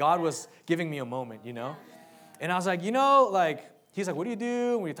 Like God was giving me a moment, you know? And I was like, you know, like, he's like, what do you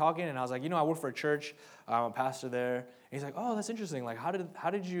do? And we were talking, and I was like, you know, I work for a church. I'm a pastor there. And he's like, oh, that's interesting. Like, how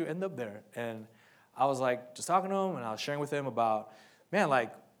did you end up there? And I was like, just talking to him, and I was sharing with him about, man,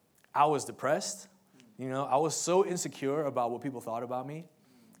 like, I was depressed. You know, I was so insecure about what people thought about me.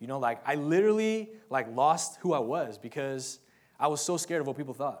 You know, like I literally like lost who I was because I was so scared of what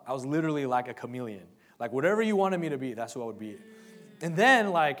people thought. I was literally like a chameleon. Like whatever you wanted me to be, that's who I would be. And then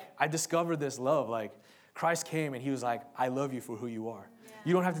like I discovered this love. Like Christ came and he was like, I love you for who you are.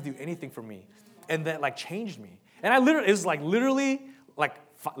 You don't have to do anything for me. And that like changed me. And it was like literally like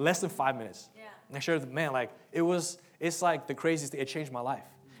less than 5 minutes. And I shared with man, like it's like the craziest thing. It changed my life,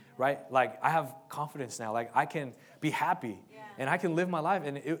 right? Like I have confidence now. Like I can be happy. And I can live my life,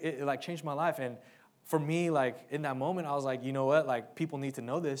 and it like changed my life. And for me, like in that moment, I was like, you know what? Like people need to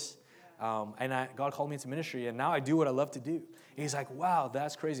know this. And God called me into ministry, and now I do what I love to do. And he's like, wow,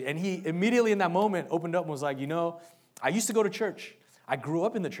 that's crazy. And he immediately in that moment opened up and was like, you know, I used to go to church. I grew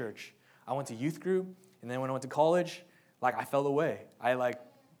up in the church. I went to youth group, and then when I went to college, like I fell away. I like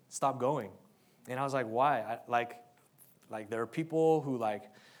stopped going. And I was like, why? Like there are people who like,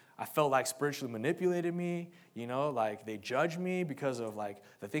 I felt like spiritually manipulated me, you know, like they judged me because of like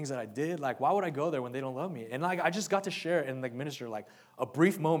the things that I did. Like, why would I go there when they don't love me? And like, I just got to share and like minister like a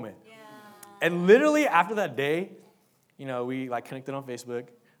brief moment. And literally after that day, we like connected on Facebook,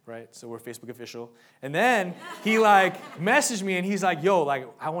 right? So we're Facebook official. And then he like messaged me and he's like, yo, like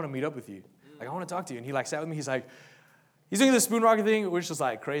I want to meet up with you. Like I want to talk to you. And he like sat with me. He's like, he's doing this spoon rocket thing, which is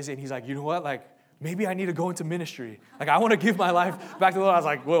like crazy. And he's like, you know what? Like maybe I need to go into ministry. Like I want to give my life back to the Lord. I was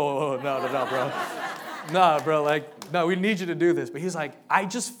like, whoa, no, bro. No, bro, like, no, we need you to do this. But he's like, I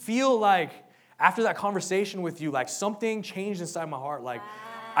just feel like after that conversation with you, like something changed inside my heart. Like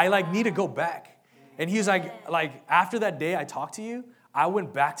I like need to go back. And he's like after that day I talked to you, I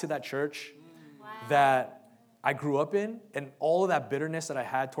went back to that church that I grew up in, and all of that bitterness that I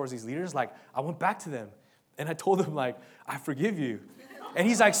had towards these leaders, like I went back to them and I told them like, I forgive you. And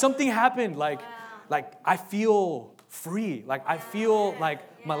he's like, something happened, like I feel free. Like I feel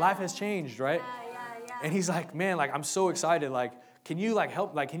like my life has changed, right? And he's like, man, like I'm so excited. Like, can you like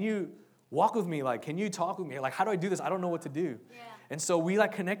help? Like, can you walk with me? Like, can you talk with me? Like, how do I do this? I don't know what to do. Yeah. And so we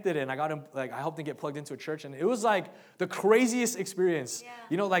like connected, and I got him, like I helped him get plugged into a church, and it was like the craziest experience,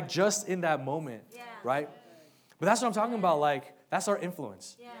 like just in that moment, right? But that's what I'm talking about. Like, that's our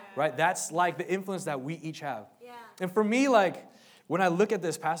influence, right? That's like the influence that we each have. Yeah. And for me, like when I look at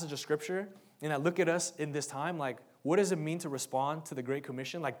this passage of scripture and I look at us in this time, like what does it mean to respond to the Great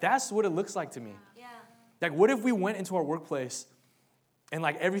Commission? Like that's what it looks like to me. Yeah. Like what if we went into our workplace and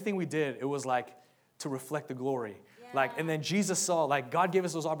like everything we did, it was like to reflect the glory. Like, and then Jesus saw, like, God gave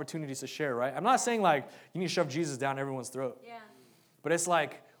us those opportunities to share, right? I'm not saying, like, you need to shove Jesus down everyone's throat. Yeah. But it's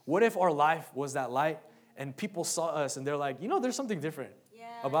like, what if our life was that light and people saw us and they're like, there's something different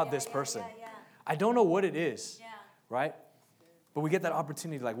about this person. I don't know what it is, right? But we get that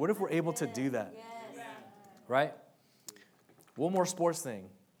opportunity. Like, what if we're able to do that, right? One more sports thing.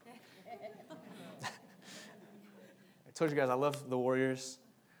 I told you guys I love the Warriors.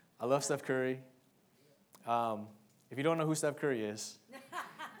 I love Steph Curry. If you don't know who Steph Curry is,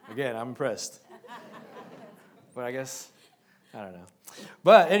 again, I'm impressed. But I guess, I don't know.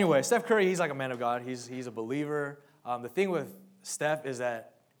 But anyway, Steph Curry, he's like a man of God. He's a believer. The thing with Steph is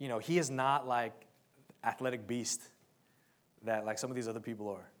that, he is not like athletic beast that like some of these other people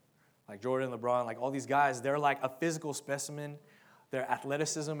are. Like Jordan, LeBron, like all these guys, they're like a physical specimen. Their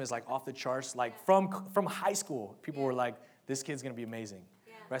athleticism is like off the charts. Like from high school, people were like, this kid's going to be amazing.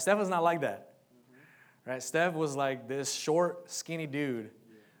 Yeah. Right? Steph was not like that. Right? Steph was like this short, skinny dude.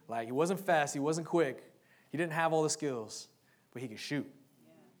 Like he wasn't fast, he wasn't quick. He didn't have all the skills, but he could shoot.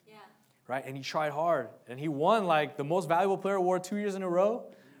 Yeah. Right? And he tried hard. And he won like the most valuable player award 2 years in a row.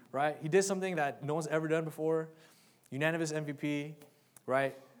 Right? He did something that no one's ever done before. Unanimous MVP.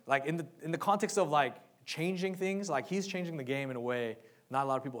 Right? Like in the context of like changing things, like he's changing the game in a way not a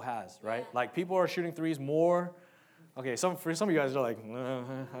lot of people has. Right? Like people are shooting threes more. Okay, for some of you guys are like,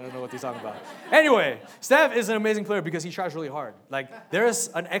 I don't know what he's talking about. Anyway, Steph is an amazing player because he tries really hard. Like, there's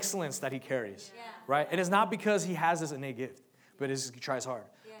an excellence that he carries, right? And it's not because he has this innate gift, but he tries hard.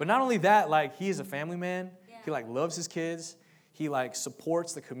 Yeah. But not only that, like, he is a family man. Yeah. He, like, loves his kids. He, like,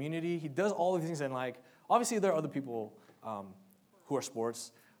 supports the community. He does all of these things. And, like, obviously there are other people who are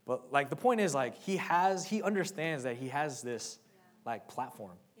sports. But, like, the point is, like, he understands that he has this, like,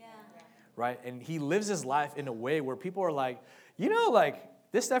 platform. Right? And he lives his life in a way where people are like,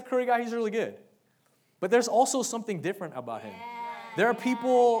 like, this Steph Curry guy, he's really good. But there's also something different about him. There are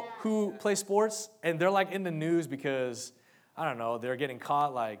people who play sports, and they're, like, in the news because, I don't know, they're getting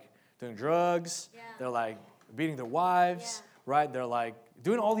caught, like, doing drugs. Yeah. They're, like, beating their wives, right? They're, like,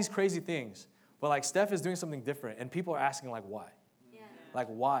 doing all these crazy things. But, like, Steph is doing something different, and people are asking, like, why? Yeah. Like,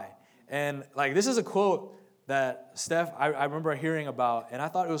 why? And, like, this is a quote that Steph, I remember hearing about, and I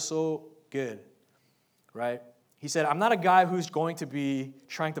thought it was so good, right? He said, I'm not a guy who's going to be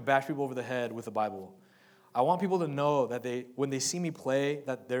trying to bash people over the head with the Bible. I want people to know that when they see me play,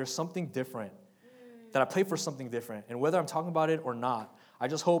 that there's something different, that I play for something different. And whether I'm talking about it or not, I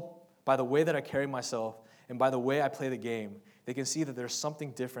just hope by the way that I carry myself and by the way I play the game, they can see that there's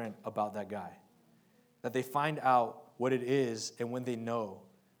something different about that guy. That they find out what it is, and when they know,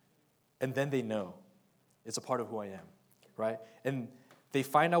 and then they know, it's a part of who I am, right? And they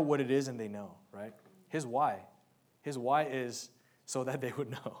find out what it is and they know, right? His why. His why is so that they would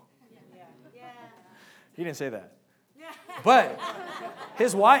know. Yeah. He didn't say that. But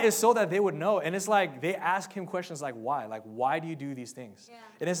his why is so that they would know. And it's like they ask him questions like, why? Like, why do you do these things? Yeah.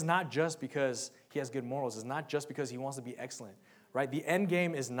 And it's not just because he has good morals. It's not just because he wants to be excellent, right? The end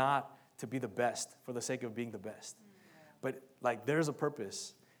game is not to be the best for the sake of being the best. But, like, there's a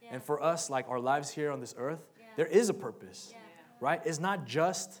purpose. Yeah. And for us, like, our lives here on this earth, there is a purpose. Yeah. Right? It's not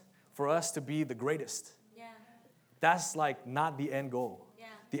just for us to be the greatest. Yeah. That's like not the end goal. Yeah.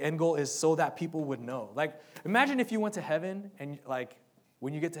 The end goal is so that people would know. Like, imagine if you went to heaven and like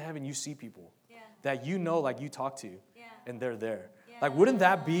when you get to heaven, you see people Yeah. that you know, like you talk to, Yeah. and they're there. Yeah. Like, wouldn't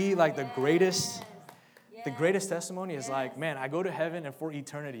that be like the Yes. greatest, Yes. the greatest testimony? Is like, Yes. man, I go to heaven and for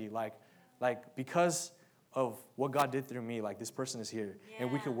eternity, like because of what God did through me, like this person is here,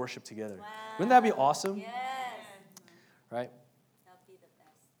 and we Yeah. could worship together. Wow. Wouldn't that be awesome? Yes. Right? That'd be the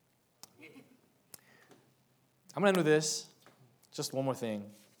best. I'm gonna do this. Just one more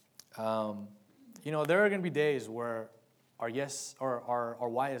thing. There are gonna be days where our yes or our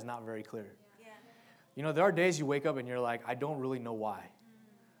why is not very clear. Yeah. There are days you wake up and you're like, I don't really know why.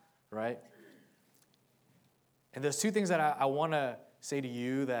 Right? And there's two things that I want to say to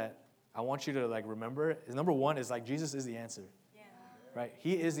you that I want you to like remember. Is number one is like Jesus is the answer. Yeah. Right?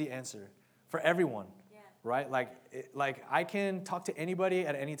 He is the answer for everyone. Yeah. Right? Like I can talk to anybody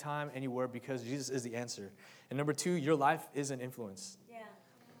at any time, anywhere, because Jesus is the answer. And number two, your life is an influence. Yeah.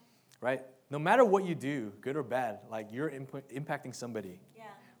 Right? No matter what you do, good or bad, like you're impacting somebody. Yeah.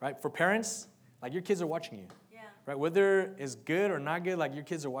 Right? For parents, like your kids are watching you. Yeah. Right? Whether it's good or not good, like your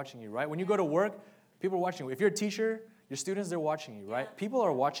kids are watching you. Right? When you go to work, people are watching you. If you're a teacher, your students, they're watching you. Right? Yeah. People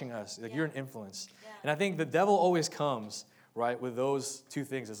are watching us. Like you're an influence. Yeah. And I think the devil always comes, right, with those two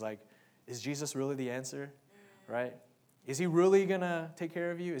things. It's like, is Jesus really the answer? Right? Is he really going to take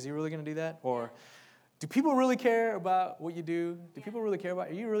care of you? Is he really going to do that? Or do people really care about what you do? Do people really care about,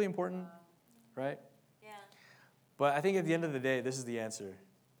 are you really important? Right? Yeah. But I think at the end of the day, this is the answer,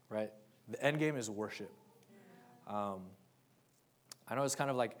 right? The end game is worship. I know it's kind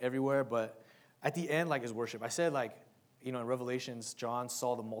of like everywhere, but at the end, like, is worship. I said, like, in Revelations, John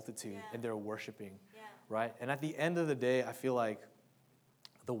saw the multitude and they're worshiping, right? And at the end of the day, I feel like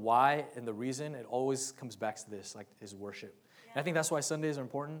the why and the reason, it always comes back to this, like, is worship. And I think that's why Sundays are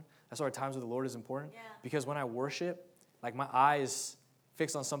important. That's why our times with the Lord is important. Because when I worship, like, my eyes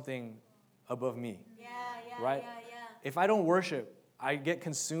fixed on something above me. Right? If I don't worship, I get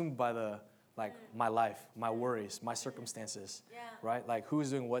consumed by my life, my worries, my circumstances, right? Like who is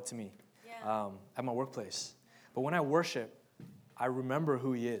doing what to me at my workplace. But when I worship, I remember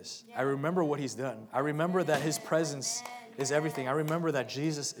who he is. I remember what he's done. I remember that his presence is everything. I remember that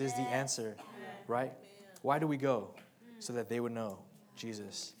Jesus is the answer, right? Why do we go? So that they would know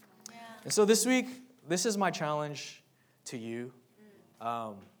Jesus. And so this week, this is my challenge to you.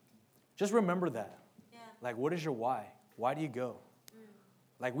 Just remember that. Like, what is your why? Why do you go?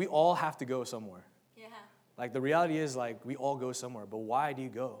 Like, we all have to go somewhere. Like, the reality is, like, we all go somewhere. But why do you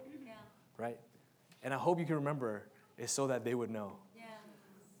go? Right? And I hope you can remember it's so that they would know.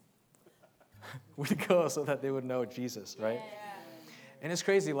 We go so that they would know Jesus, right? And it's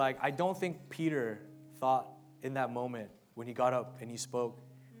crazy. Like, I don't think Peter thought in that moment when he got up and he spoke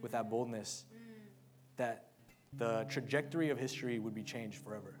with that boldness that the trajectory of history would be changed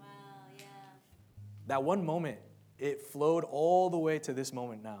forever. That one moment, it flowed all the way to this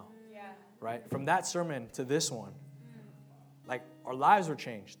moment now. Right? From that sermon to this one. Like, our lives were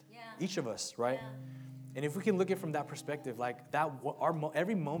changed. Each of us, right? And if we can look at it from that perspective, like, that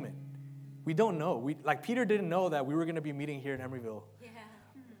every moment, we don't know. Like, Peter didn't know that we were going to be meeting here in Emeryville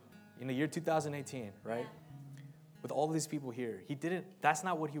in the year 2018, right? With all of these people here. That's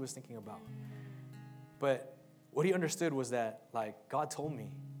not what he was thinking about. But what he understood was that, like, God told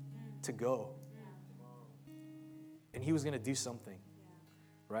me to go. And he was going to do something,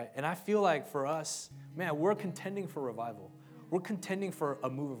 right? And I feel like for us, man, we're contending for revival. We're contending for a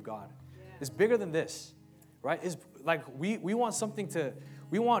move of God. It's bigger than this, right? It's like we want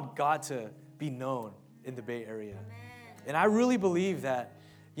God to be known in the Bay Area. And I really believe that,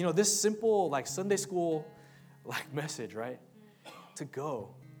 this simple, like, Sunday school, like, message, right? To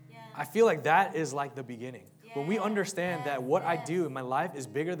go. I feel like that is like the beginning. When we understand that what I do in my life is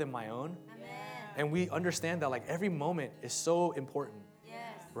bigger than my own, and we understand that, like, every moment is so important,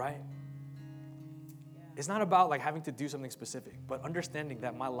 right? It's not about, like, having to do something specific, but understanding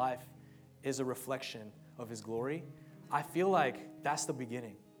that my life is a reflection of his glory. I feel like that's the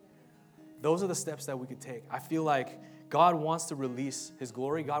beginning. Those are the steps that we could take. I feel like God wants to release his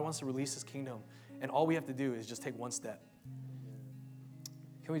glory. God wants to release his kingdom. And all we have to do is just take one step.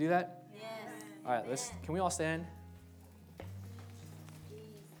 Can we do that? Yes. All right, can we all stand?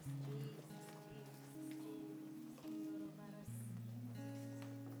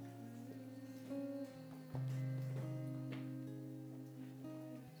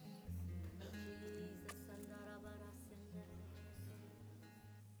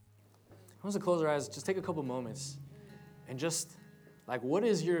 I want us to close our eyes, just take a couple moments, and just, like, what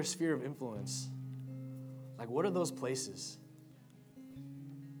is your sphere of influence? Like, what are those places?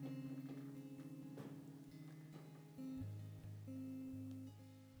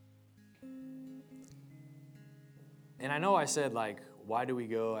 And I know I said, like, why do we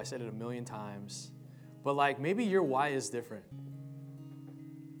go? I said it a million times. But like maybe your why is different.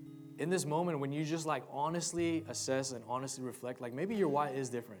 In this moment when you just like honestly assess and honestly reflect, like maybe your why is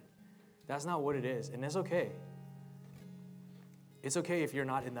different. That's not what it is, and it's okay. It's okay if you're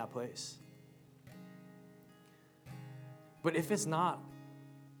not in that place. But if it's not,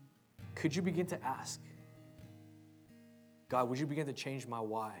 could you begin to ask, God, would you begin to change my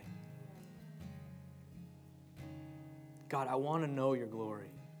why? God, I want to know your glory.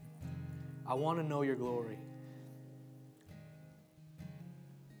 I want to know your glory.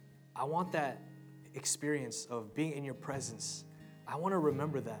 I want that experience of being in your presence. I want to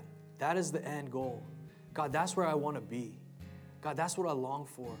remember that. That is the end goal. God, that's where I want to be. God, that's what I long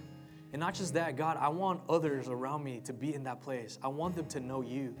for. And not just that, God, I want others around me to be in that place. I want them to know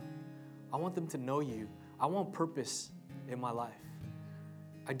you. I want them to know you. I want purpose in my life.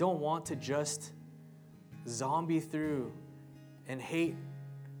 I don't want to just zombie through and hate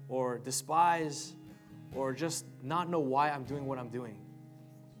or despise or just not know why I'm doing what I'm doing.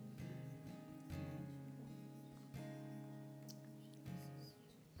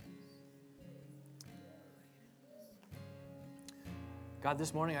 God,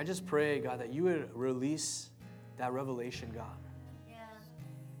 this morning, I just pray, God, that you would release that revelation, God. Yeah.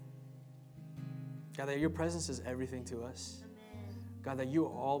 God, that your presence is everything to us. Amen. God, that you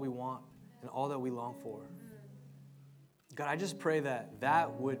are all we want and all that we long for. God, I just pray that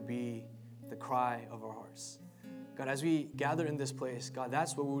that would be the cry of our hearts. God, as we gather in this place, God,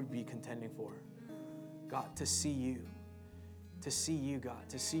 that's what we would be contending for. God, to see you, God,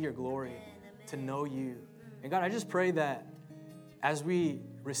 to see your glory, to know you. And God, I just pray that as we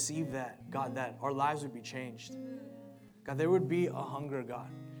receive that, God, that our lives would be changed. God, there would be a hunger, God,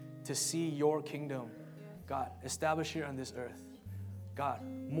 to see your kingdom, God, established here on this earth. God,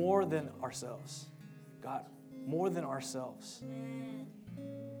 more than ourselves. God, more than ourselves.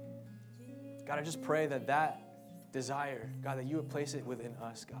 God, I just pray that that desire, God, that you would place it within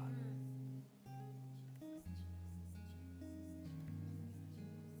us, God.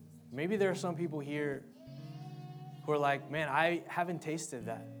 Maybe there are some people here who are like, man, I haven't tasted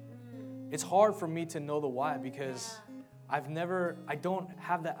that. It's hard for me to know the why because I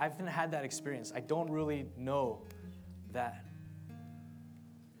haven't had that experience. I don't really know that.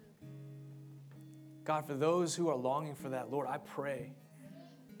 God, for those who are longing for that, Lord, I pray,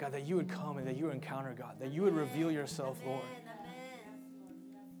 God, that you would come and that you would encounter, God, that you would reveal yourself, Lord.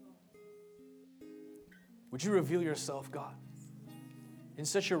 Would you reveal yourself, God, in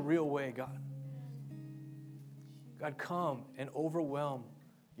such a real way, God? God, come and overwhelm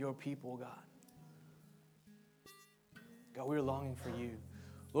your people, God. God, we're longing for you.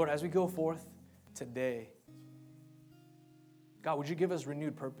 Lord, as we go forth today, God, would you give us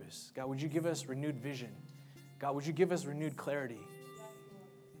renewed purpose? God, would you give us renewed vision? God, would you give us renewed clarity?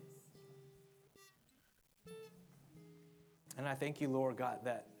 And I thank you, Lord, God,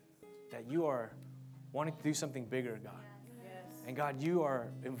 that you are wanting to do something bigger, God. And God, you are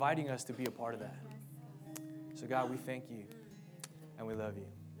inviting us to be a part of that. So God, we thank you and we love you.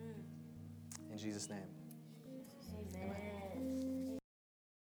 In Jesus' name. Amen.